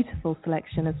beautiful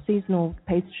selection of seasonal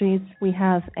pastries. We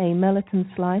have a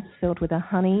Merleton slice filled with a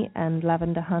honey and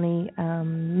lavender honey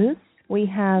mousse. We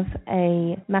have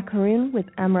a macaroon with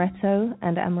amaretto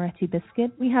and amaretti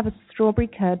biscuit. We have a strawberry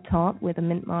curd tart with a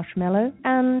mint marshmallow.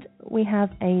 And we have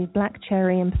a black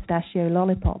cherry and pistachio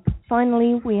lollipop.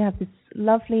 Finally, we have this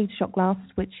lovely shot glass,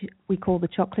 which we call the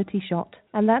chocolatey shot.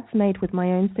 And that's made with my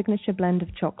own signature blend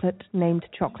of chocolate named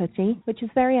Chocolatey, which is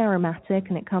very aromatic,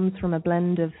 and it comes from a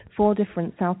blend of 4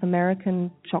 different South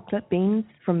American chocolate beans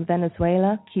from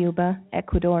Venezuela, Cuba,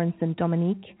 Ecuador, and St.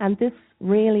 Dominique. And this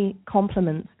really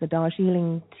complements the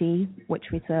Darjeeling tea, which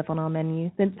we serve on our menu.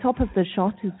 The top of the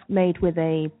shot is made with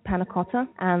a panna cotta,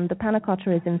 and the panna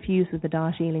cotta is infused with the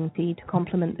Darjeeling tea to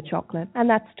complement the chocolate. And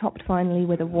that's topped finally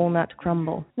with a walnut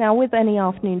crumble. Now, with any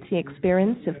afternoon tea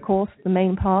experience, of course, the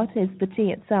main part is the tea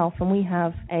itself, and we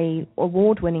have a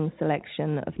award-winning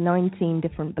selection of 19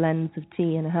 different blends of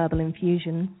tea and herbal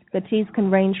infusions. The teas can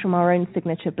range from our own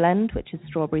signature blend, which is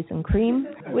strawberries and cream,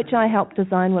 which I helped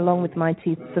design along with my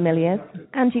tea sommeliers,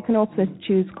 and you can also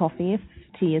choose coffee if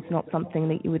tea is not something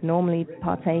that you would normally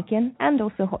partake in, and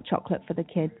also hot chocolate for the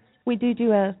kids. We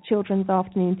do a children's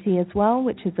afternoon tea as well,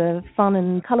 which is a fun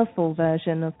and colourful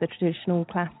version of the traditional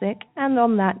classic. And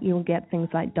on that, you'll get things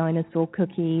like dinosaur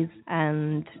cookies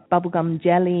and bubblegum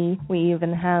jelly. We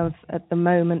even have, at the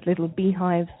moment, little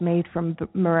beehives made from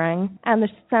meringue. And the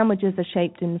sandwiches are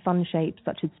shaped in fun shapes,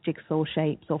 such as jigsaw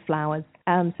shapes or flowers.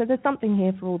 So there's something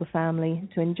here for all the family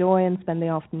to enjoy and spend the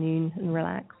afternoon and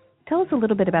relax. Tell us a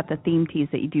little bit about the theme teas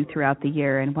that you do throughout the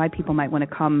year and why people might want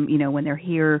to come, when they're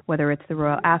here, whether it's the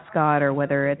Royal Ascot or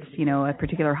whether it's, a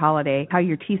particular holiday, how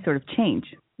your teas sort of change.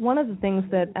 One of the things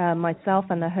that myself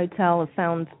and the hotel have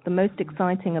found the most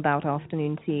exciting about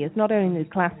afternoon tea is not only the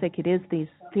classic, it is these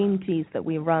theme teas that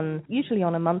we run usually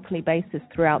on a monthly basis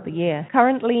throughout the year.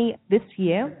 Currently, this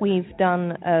year, we've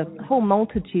done a whole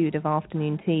multitude of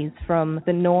afternoon teas, from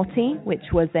the Naughty,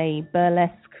 which was a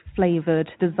burlesque flavoured,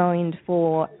 designed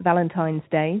for Valentine's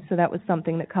Day. So that was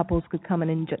something that couples could come and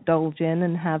indulge in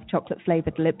and have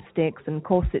chocolate-flavoured lipsticks and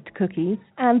corset cookies.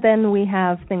 And then we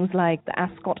have things like the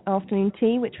Ascot afternoon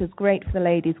tea, which was great for the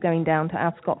ladies going down to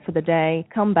Ascot for the day,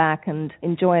 come back and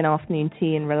enjoy an afternoon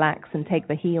tea and relax and take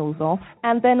the heels off.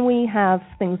 And then we have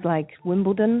things like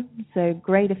Wimbledon. So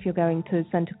great if you're going to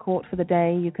Centre Court for the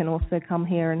day. You can also come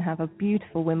here and have a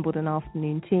beautiful Wimbledon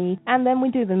afternoon tea. And then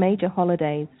we do the major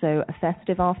holidays, so a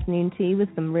festive afternoon tea with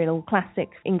some real classic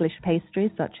English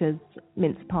pastries such as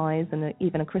mince pies and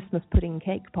even a Christmas pudding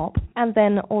cake pop. And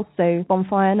then also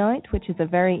Bonfire Night, which is a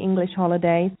very English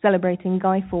holiday celebrating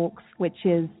Guy Fawkes, which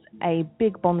is a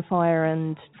big bonfire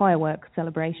and fireworks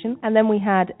celebration. And then we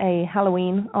had a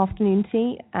Halloween afternoon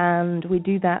tea, and we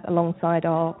do that alongside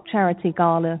our charity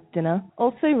gala dinner.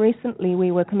 Also, recently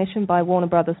we were commissioned by Warner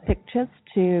Brothers Pictures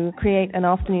to create an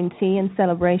afternoon tea in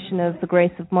celebration of the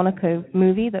Grace of Monaco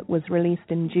movie that was released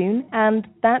in June, and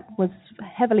that was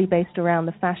heavily based around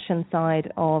the fashion side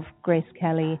of Grace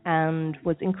Kelly and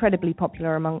was incredibly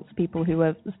popular amongst people who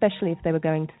were, especially if they were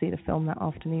going to see the film that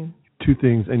afternoon. Two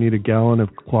things. I need a gallon of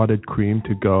clotted cream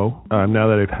to go. Now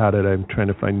that I've had it, I'm trying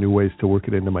to find new ways to work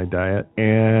it into my diet.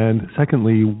 And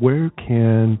secondly, where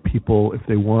can people, if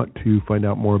they want to find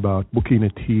out more about booking a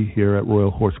tea here at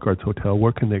Royal Horse Guards Hotel,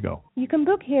 where can they go? You can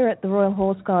book here at the Royal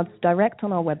Horse Guards direct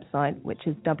on our website, which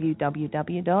is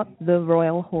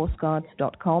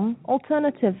www.theroyalhorseguards.com.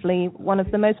 Alternatively, one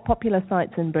of the most popular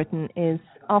sites in Britain is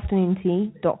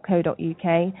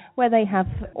afternoontea.co.uk, where they have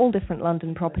all different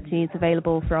London properties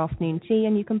available for afternoon tea,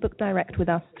 and you can book direct with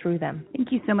us through them.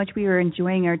 Thank you so much. We are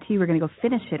enjoying our tea. We're going to go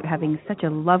finish it, having such a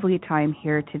lovely time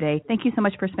here today. Thank you so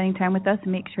much for spending time with us,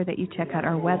 and make sure that you check out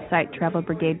our website,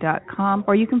 travelbrigade.com,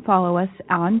 or you can follow us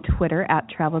on Twitter at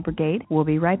Travel Brigade. We'll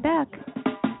be right back.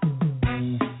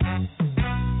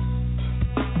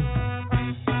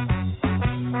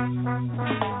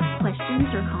 Questions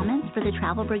or comments for the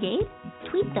Travel Brigade?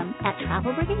 Tweet them at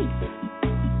Travel Brigade.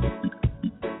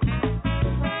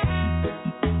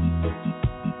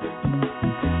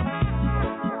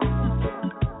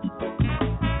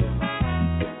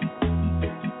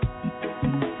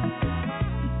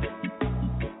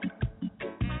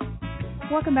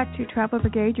 Welcome back to Travel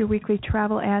Brigade, your weekly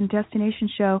travel and destination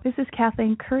show. This is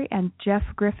Kathleen Curry and Jeff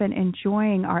Griffin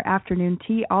enjoying our afternoon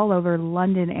tea all over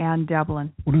London and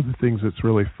Dublin. One of the things that's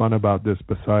really fun about this,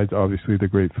 besides obviously the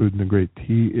great food and the great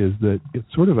tea, is that it's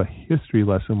sort of a history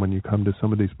lesson when you come to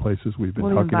some of these places we've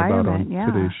been talking about on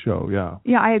today's show. Yeah,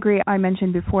 I agree. I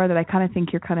mentioned before that I kind of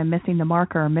think you're kind of missing the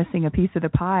mark or missing a piece of the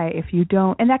pie if you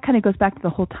don't. And that kind of goes back to the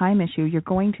whole time issue. You're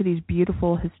going to these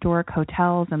beautiful historic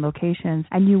hotels and locations,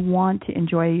 and you want to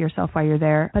enjoy yourself while you're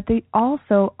there, but they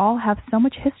also all have so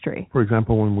much history. For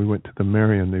example, when we went to the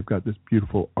Marion, they've got this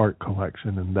beautiful art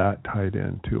collection, and that tied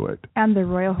into it. And the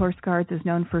Royal Horse Guards is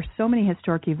known for so many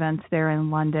historic events there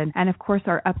in London. And of course,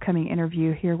 our upcoming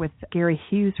interview here with Gary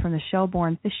Hughes from the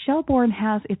Shelbourne. The Shelbourne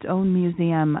has its own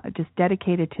museum just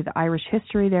dedicated to the Irish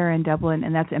history there in Dublin,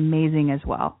 and that's amazing as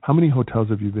well. How many hotels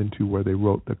have you been to where they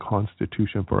wrote the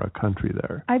Constitution for a country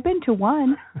there? I've been to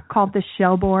one called the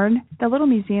Shelbourne. The little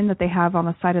museum that they have on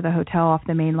the side of the hotel off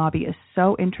the main lobby is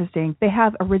so interesting. They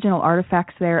have original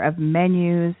artifacts there of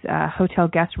menus, hotel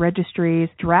guest registries,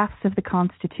 drafts of the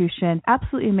Constitution.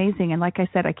 Absolutely amazing. And like I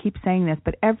said, I keep saying this,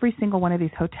 but every single one of these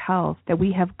hotels that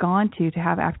we have gone to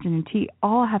have afternoon tea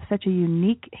all have such a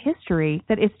unique history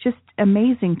that it's just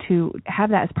amazing to have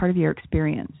that as part of your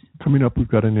experience. Coming up, we've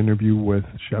got an interview with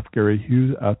Chef Gary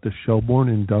Hughes at the Shelbourne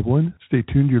in Dublin. Stay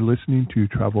tuned. You're listening to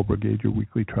Travel Brigade, your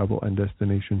weekly travel and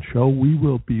destination show. We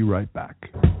will be right back.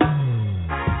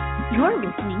 You're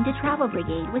listening to Travel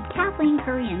Brigade with Kathleen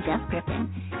Curry and Jeff Griffin.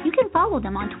 You can follow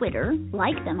them on Twitter,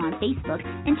 like them on Facebook,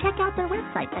 and check out their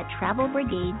website at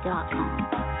travelbrigade.com.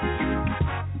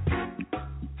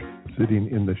 Sitting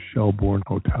in the Shelbourne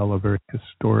Hotel, a very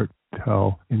historic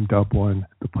hotel in Dublin.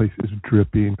 The place is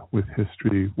dripping with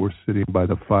history. We're sitting by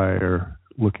the fire,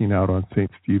 looking out on St.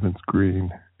 Stephen's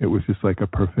Green. It was just like a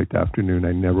perfect afternoon.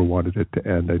 I never wanted it to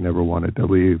end. I never wanted to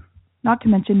leave. Not to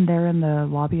mention, there in the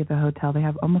lobby of the hotel, they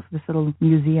have almost this little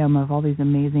museum of all these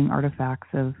amazing artifacts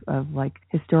of like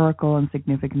historical and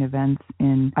significant events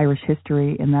in Irish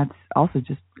history, and that's also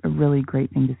just a really great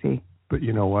thing to see. But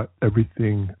you know what?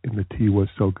 Everything in the tea was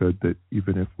so good that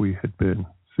even if we had been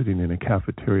sitting in a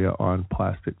cafeteria on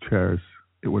plastic chairs,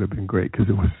 it would have been great because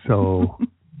it was so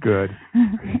good.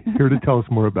 Here to tell us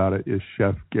more about it is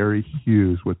Chef Gary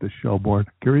Hughes with the Shelbourne.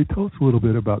 Gary, tell us a little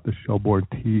bit about the Shelbourne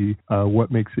tea, what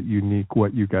makes it unique,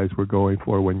 what you guys were going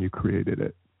for when you created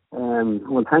it.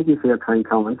 Well, thank you for your kind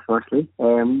comments, firstly.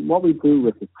 What we do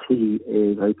with the tea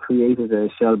is I created a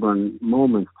Shelbourne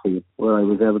Moments tea where I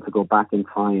was able to go back in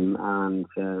time and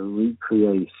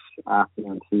recreate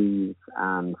afternoon teas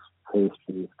and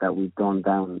pastries that we've done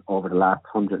down over the last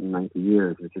 190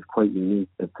 years, which is quite unique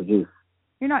to produce.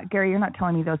 You're not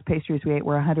telling me those pastries we ate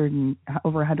were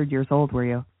over 100 years old, were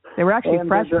you? They were actually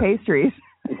fresh pastries.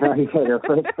 Yeah, they're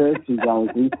fresh pastries,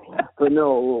 honestly. But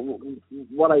no,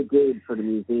 what I did for the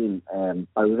museum,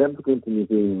 I was able to go into the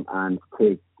museum and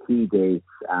take key dates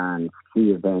and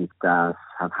key events that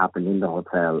have happened in the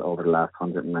hotel over the last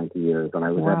 190 years, and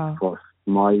I was able to put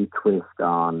my twist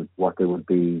on what they would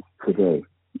be today.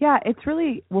 Yeah, it's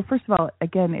really, well, first of all,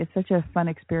 again, it's such a fun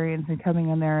experience and coming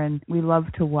in there, and we love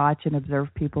to watch and observe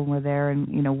people when we're there, and,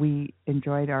 you know, we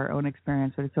enjoyed our own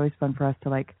experience, but it's always fun for us to,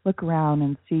 like, look around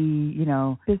and see, you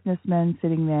know, businessmen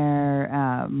sitting there,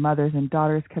 mothers and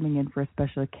daughters coming in for a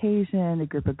special occasion, a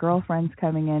group of girlfriends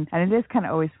coming in, and it is kind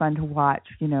of always fun to watch,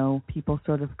 you know, people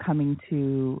sort of coming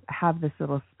to have this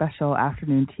little special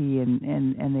afternoon tea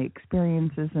and the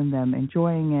experiences and them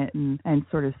enjoying it and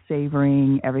sort of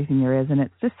savoring everything there is, and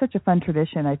it's just such a fun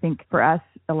tradition. I think for us,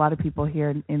 a lot of people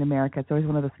here in America, it's always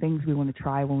one of those things we want to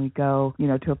try when we go, you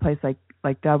know, to a place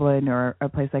like Dublin or a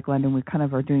place like London. We kind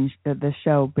of are doing this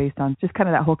show based on just kind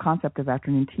of that whole concept of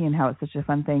afternoon tea and how it's such a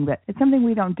fun thing, but it's something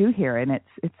we don't do here, and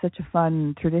it's such a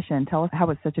fun tradition. Tell us how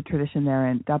it's such a tradition there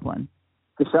in Dublin.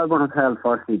 The Shelbourne Hotel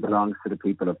firstly belongs to the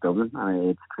people of Dublin, and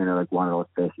it's kind of like one of those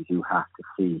places you have to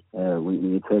see. When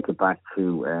you take it back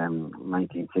to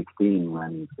 1916,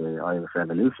 when the Irish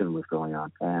Revolution was going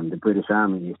on, the British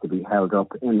Army used to be held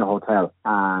up in the hotel,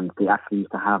 and they actually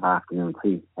used to have afternoon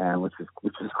tea, which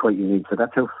is quite unique. So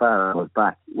that's how far it goes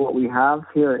back. What we have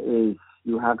here is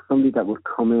you have somebody that would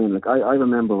come in. Like I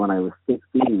remember when I was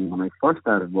 16, when I first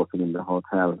started working in the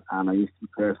hotel, and I used to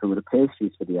prepare some of the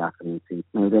pastries for the afternoon tea.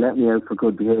 Now, they let me out for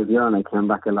good behaviour, and I came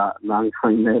back long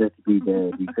time later to be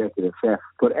the executive chef.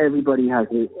 But everybody has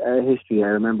a history. I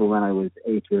remember when I was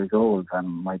 8 years old, and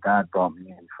my dad brought me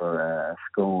in for a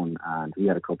scone, and he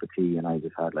had a cup of tea, and I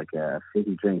just had like a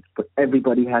fizzy drink. But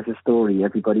everybody has a story.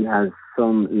 Everybody has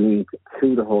some link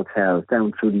to the hotel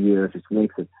down through the years, which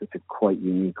makes it such a quite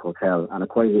unique hotel and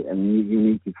quite a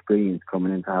unique experience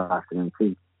coming into our afternoon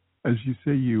tea. As you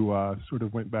say, you sort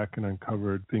of went back and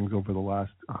uncovered things over the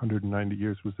last 190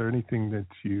 years. Was there anything that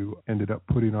you ended up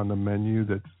putting on the menu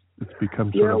that's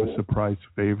become sort of a surprise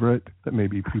favorite that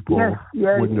maybe people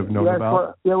wouldn't have known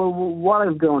about? Well, what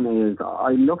I've done is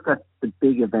I looked at the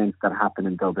big events that happen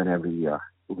in Dublin every year.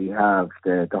 We have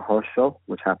the horse show,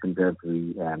 which happens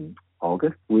every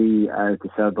August. We, as the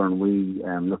Shelbourne, we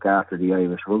look after the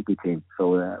Irish rugby team.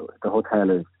 So the hotel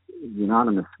is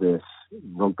unanimous with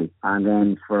rugby. And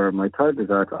then for my third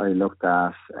dessert, I looked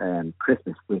at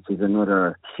Christmas, which is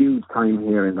another huge time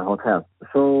here in the hotel.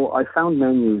 So I found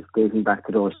menus dating back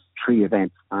to those three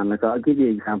events. And like, I'll give you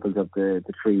examples of the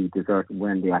three desserts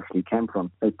when they actually came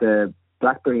from. Like the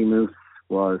blackberry mousse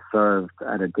was served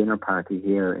at a dinner party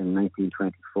here in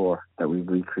 1924 that we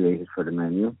recreated for the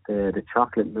menu. The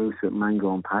chocolate mousse with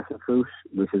mango and passion fruit,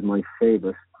 which is my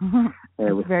favourite.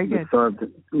 Was very good. It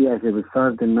was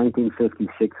served in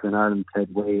 1956 when Ireland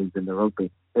played Wales in the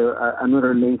rugby.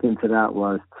 Another link into that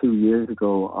was 2 years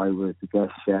ago I was the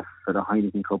guest chef for the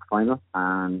Heineken Cup final,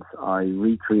 and I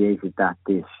recreated that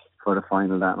dish for the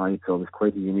final that night, so it was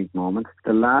quite a unique moment.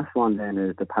 The last one then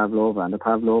is the pavlova, and the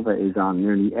pavlova is on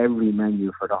nearly every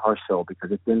menu for the horse show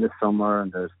because it's in the summer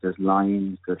and there's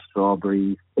limes, there's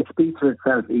strawberries. It speaks for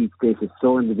itself. Each dish is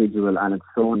so individual, and it's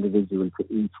so individual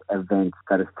to each event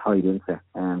that it's tied into.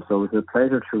 So it was a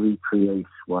pleasure to recreate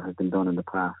what has been done in the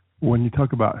past. When you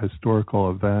talk about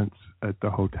historical events at the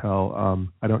hotel,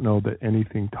 I don't know that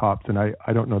anything tops, and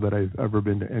I don't know that I've ever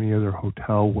been to any other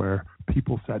hotel where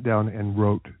people sat down and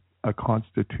wrote a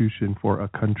constitution for a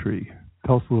country.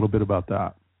 Tell us a little bit about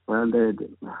that. Well,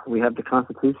 we have the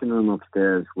Constitution Room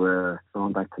upstairs where,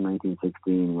 going back to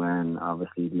 1916, when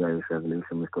obviously the Irish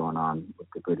Revolution was going on with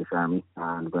the British Army,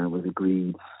 and when it was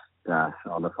agreed that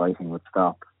all the fighting would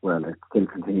stop. Well, it still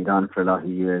continued on for a lot of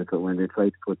years, but when they tried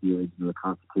to put the original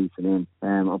Constitution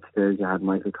in, upstairs you had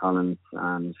Michael Collins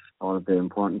and all of the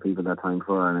important people that time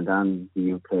for Ireland and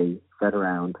the UK sat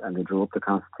around and they drew up the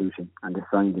Constitution and they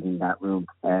signed it in that room.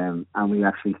 And we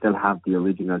actually still have the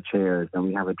original chairs, and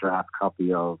we have a draft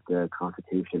copy of the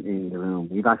Constitution in the room.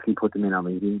 We've actually put them in our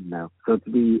museum now. So to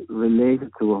be related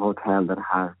to a hotel that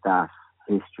has that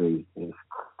history is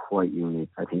quite unique.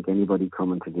 I think anybody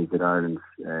coming to visit Ireland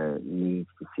needs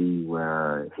to see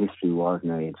where history was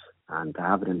made, and to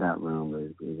have it in that room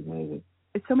is amazing.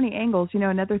 It's so many angles. You know,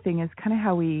 another thing is kind of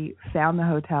how we found the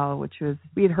hotel, which was,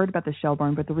 we had heard about the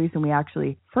Shelbourne, but the reason we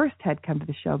actually first had come to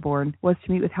the Shelbourne was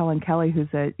to meet with Helen Kelly, who's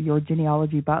your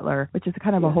genealogy butler, which is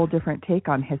kind of a whole different take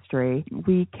on history.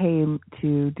 We came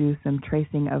to do some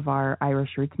tracing of our Irish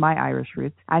roots, my Irish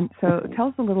roots. And so tell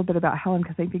us a little bit about Helen,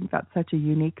 because I think that's such a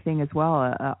unique thing as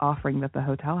well, offering that the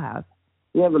hotel has.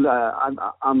 Yeah, well,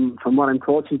 I'm from what I'm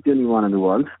told, she's the only one in the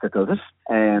world that does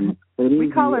it. We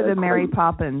call her the Mary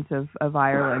Poppins of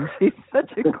Ireland. She's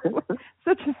such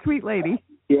a sweet lady.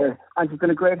 Yeah, and she's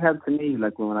been a great help to me.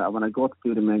 Like when I go to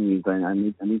do the menus, I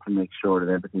need to make sure that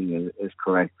everything is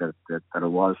correct, that it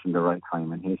was from the right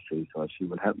time in history. So she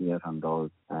will help me out on those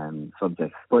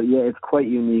subjects. But yeah, it's quite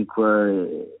unique where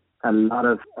a lot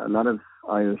of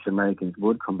Irish Americans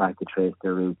would come back to trace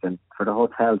their roots, and for the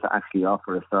hotel to actually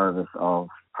offer a service of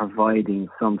providing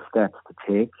some steps to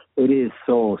take, it is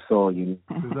so unique.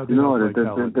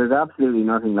 There's absolutely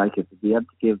nothing like it. To be able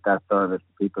to give that service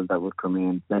to people that would come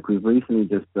in, like we've recently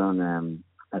just done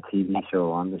a TV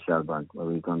show on the Shelburne where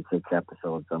we've done 6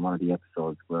 episodes. On one of the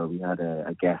episodes where we had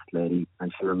a guest lady,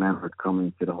 and she remembered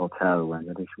coming to the hotel when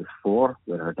I think she was 4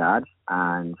 with her dad,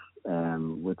 and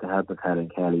with the help of Helen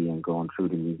Kelly and going through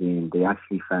the museum, they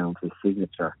actually found his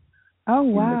signature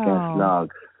in the guest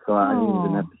log. So I think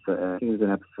it was an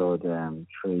episode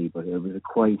 3, but it was a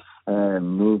quite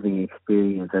moving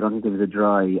experience. I don't think there was a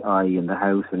dry eye in the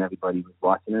house when everybody was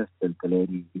watching it. The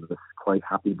lady was quite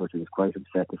happy, but she was quite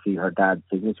upset to see her dad's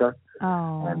signature.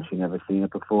 She never seen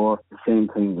it before. The same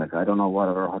thing, like I don't know what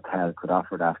other hotel could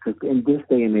offer that, because in this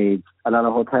day and age, a lot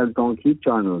of hotels don't keep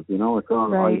journals. You know, it's all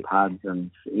iPads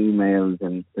and emails,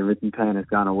 and the written pen has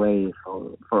gone away.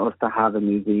 So for us to have a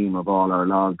museum of all our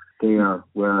logs there,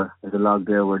 where there's a log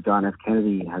there where John F.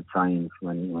 Kennedy had signed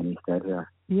when he stayed here.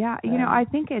 Yeah, I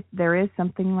think there is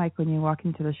something like when you walk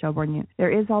into the Shelburne, there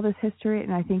is all this history,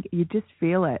 and I think you just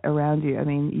feel it around you. I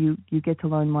mean, you get to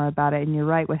learn more about it, and you're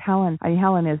right with Helen.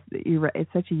 Helen it's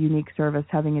such a unique service,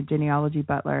 having a genealogy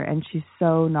butler, and she's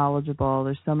so knowledgeable.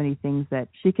 There's so many things that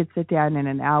she could sit down in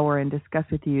an hour and discuss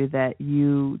with you that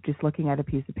you just looking at a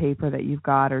piece of paper that you've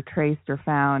got or traced or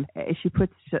found. She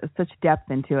puts such depth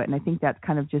into it, and I think that's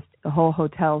kind of just the whole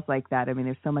hotel's like that. I mean,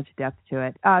 there's so much depth to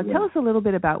it. Tell us a little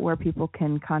bit about where people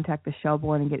can contact the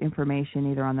Shelburne and get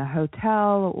information either on the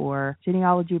hotel or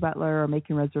genealogy butler or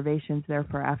making reservations there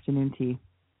for afternoon tea.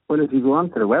 Well, if you go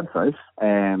onto the website,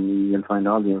 you'll find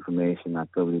all the information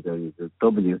at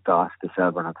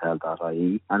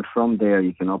www.theshelburnehotel.ie, and from there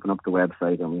you can open up the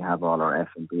website and we have all our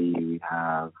F&B, we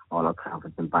have all our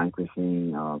conference and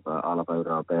banqueting, all about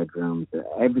our bedrooms.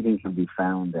 Everything can be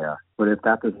found there. But if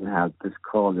that doesn't help, just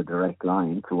call the direct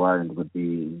line to Ireland would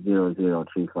be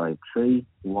 00353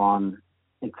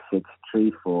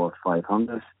 16634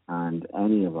 500, and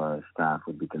any of our staff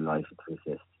would be delighted to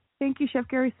assist. Thank you, Chef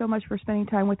Gary, so much for spending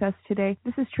time with us today.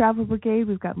 This is Travel Brigade.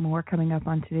 We've got more coming up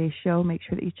on today's show. Make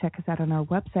sure that you check us out on our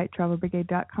website,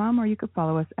 travelbrigade.com, or you can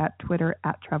follow us at Twitter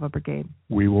 @Travel Brigade.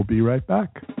 We will be right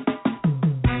back.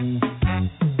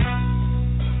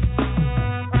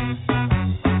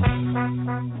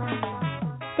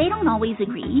 They don't always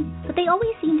agree, but they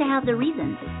always seem to have their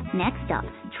reasons. Next up,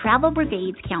 Travel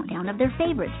Brigade's countdown of their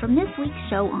favorites from this week's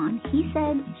show on He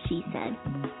Said, She Said.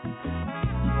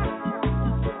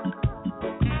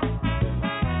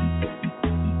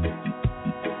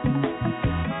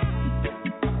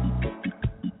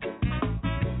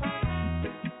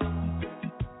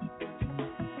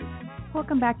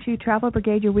 Welcome back to Travel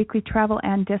Brigade, your weekly travel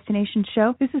and destination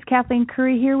show. This is Kathleen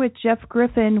Curry here with Jeff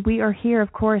Griffin. We are here,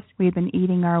 of course. We've been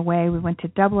eating our way. We went to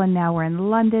Dublin. Now we're in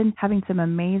London, having some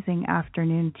amazing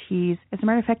afternoon teas. As a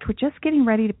matter of fact, we're just getting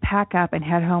ready to pack up and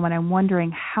head home, and I'm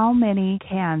wondering how many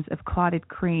cans of clotted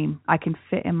cream I can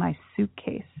fit in my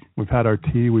suitcase. We've had our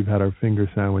tea, we've had our finger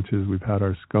sandwiches, we've had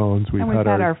our scones, we've had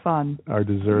our fun. Our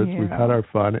desserts, we've had our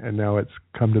fun, and now it's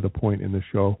come to the point in the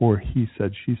show where He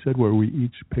Said, She Said, where we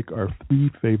each pick our 3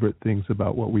 favorite things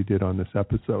about what we did on this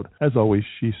episode. As always,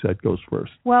 She Said goes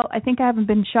first. Well, I think I haven't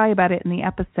been shy about it in the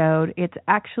episode. It's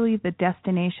actually the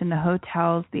destination, the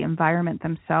hotels, the environment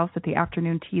themselves that the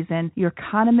afternoon tea's in. You're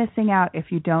kind of missing out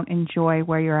if you don't enjoy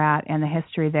where you're at and the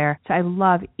history there. So I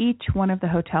love each one of the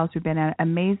hotels we've been at.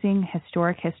 Amazing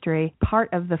historic history, part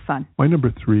of the fun. My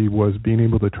number 3 was being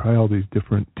able to try all these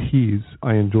different teas.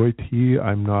 I enjoy tea.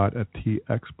 I'm not a tea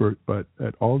expert, but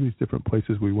at all these different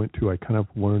places we went to, I kind of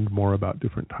learned more about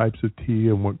different types of tea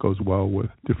and what goes well with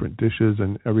different dishes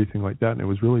and everything like that. And it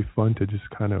was really fun to just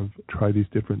kind of try these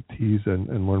different teas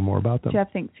and learn more about them.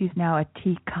 Jeff thinks he's now a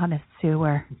tea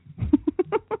connoisseur.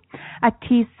 A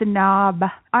tea snob.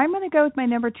 I'm going to go with my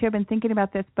number 2. I've been thinking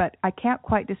about this, but I can't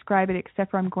quite describe it except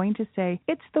for I'm going to say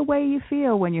it's the way you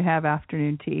feel when you have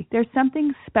afternoon tea. There's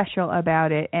something special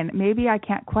about it, and maybe I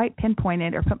can't quite pinpoint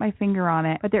it or put my finger on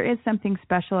it, but there is something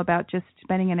special about just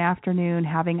spending an afternoon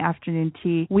having afternoon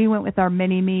tea. We went with our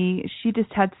mini-me. She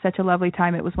just had such a lovely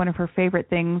time. It was one of her favorite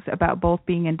things about both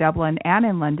being in Dublin and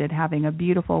in London, having a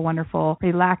beautiful, wonderful,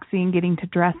 relaxing, getting to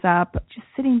dress up, just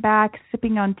sitting back,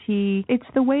 sipping on tea. It's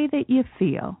the way that you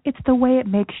feel. It's the way it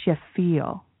makes you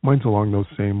feel. Mine's along those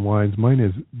same lines. Mine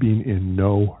is being in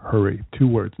no hurry. 2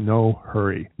 words, no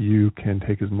hurry. You can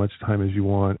take as much time as you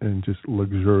want and just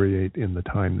luxuriate in the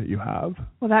time that you have.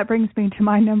 Well, that brings me to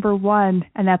my number 1,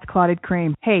 and that's clotted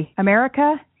cream. Hey,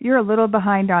 America, you're a little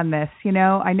behind on this. You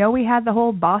know, I know we had the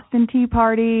whole Boston Tea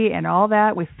Party and all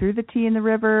that. We threw the tea in the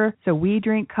river, so we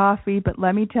drink coffee. But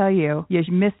let me tell you, you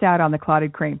missed out on the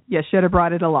clotted cream. You should have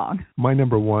brought it along. My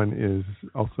number 1 is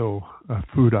also a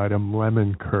food item,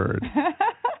 lemon curd.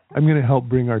 I'm going to help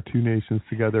bring our 2 nations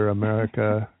together,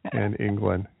 America and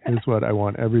England. Here's what I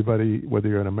want everybody, whether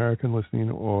you're an American listening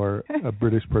or a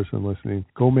British person listening,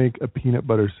 go make a peanut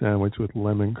butter sandwich with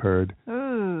lemon curd.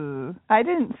 Ooh, I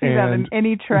didn't see that in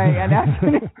any tray and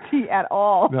afternoon tea at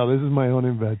all. No, this is my own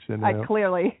invention.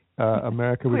 Clearly.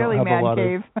 America, we clearly don't have a lot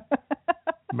cave. of...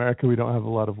 America, we don't have a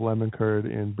lot of lemon curd.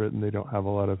 In Britain, they don't have a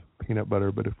lot of peanut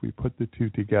butter. But if we put the 2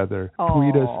 together,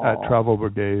 tweet us at Travel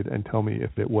Brigade and tell me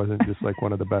if it wasn't just like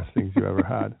one of the best things you ever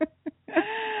had.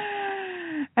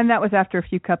 And that was after a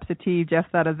few cups of tea. Jeff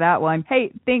thought of that one.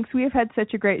 Hey, thanks. We have had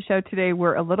such a great show today.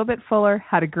 We're a little bit fuller,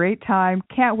 had a great time.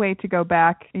 Can't wait to go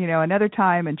back, another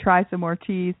time and try some more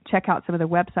teas. Check out some of the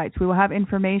websites. We will have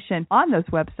information on those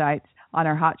websites on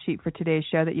our hot sheet for today's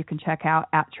show that you can check out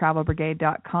at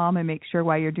travelbrigade.com. And make sure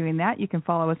while you're doing that, you can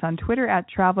follow us on Twitter at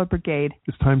Travel Brigade.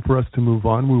 It's time for us to move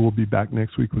on. We will be back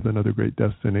next week with another great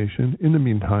destination. In the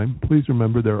meantime, please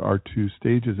remember there are 2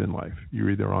 stages in life.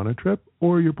 You're either on a trip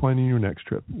or you're planning your next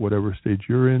trip. Whatever stage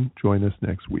you're in, join us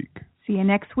next week. See you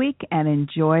next week and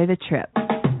enjoy the trip.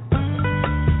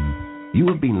 You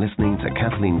have been listening to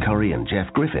Kathleen Curry and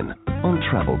Jeff Griffin on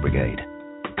Travel Brigade.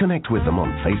 Connect with them on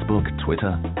Facebook,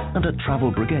 Twitter, and at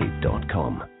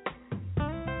travelbrigade.com.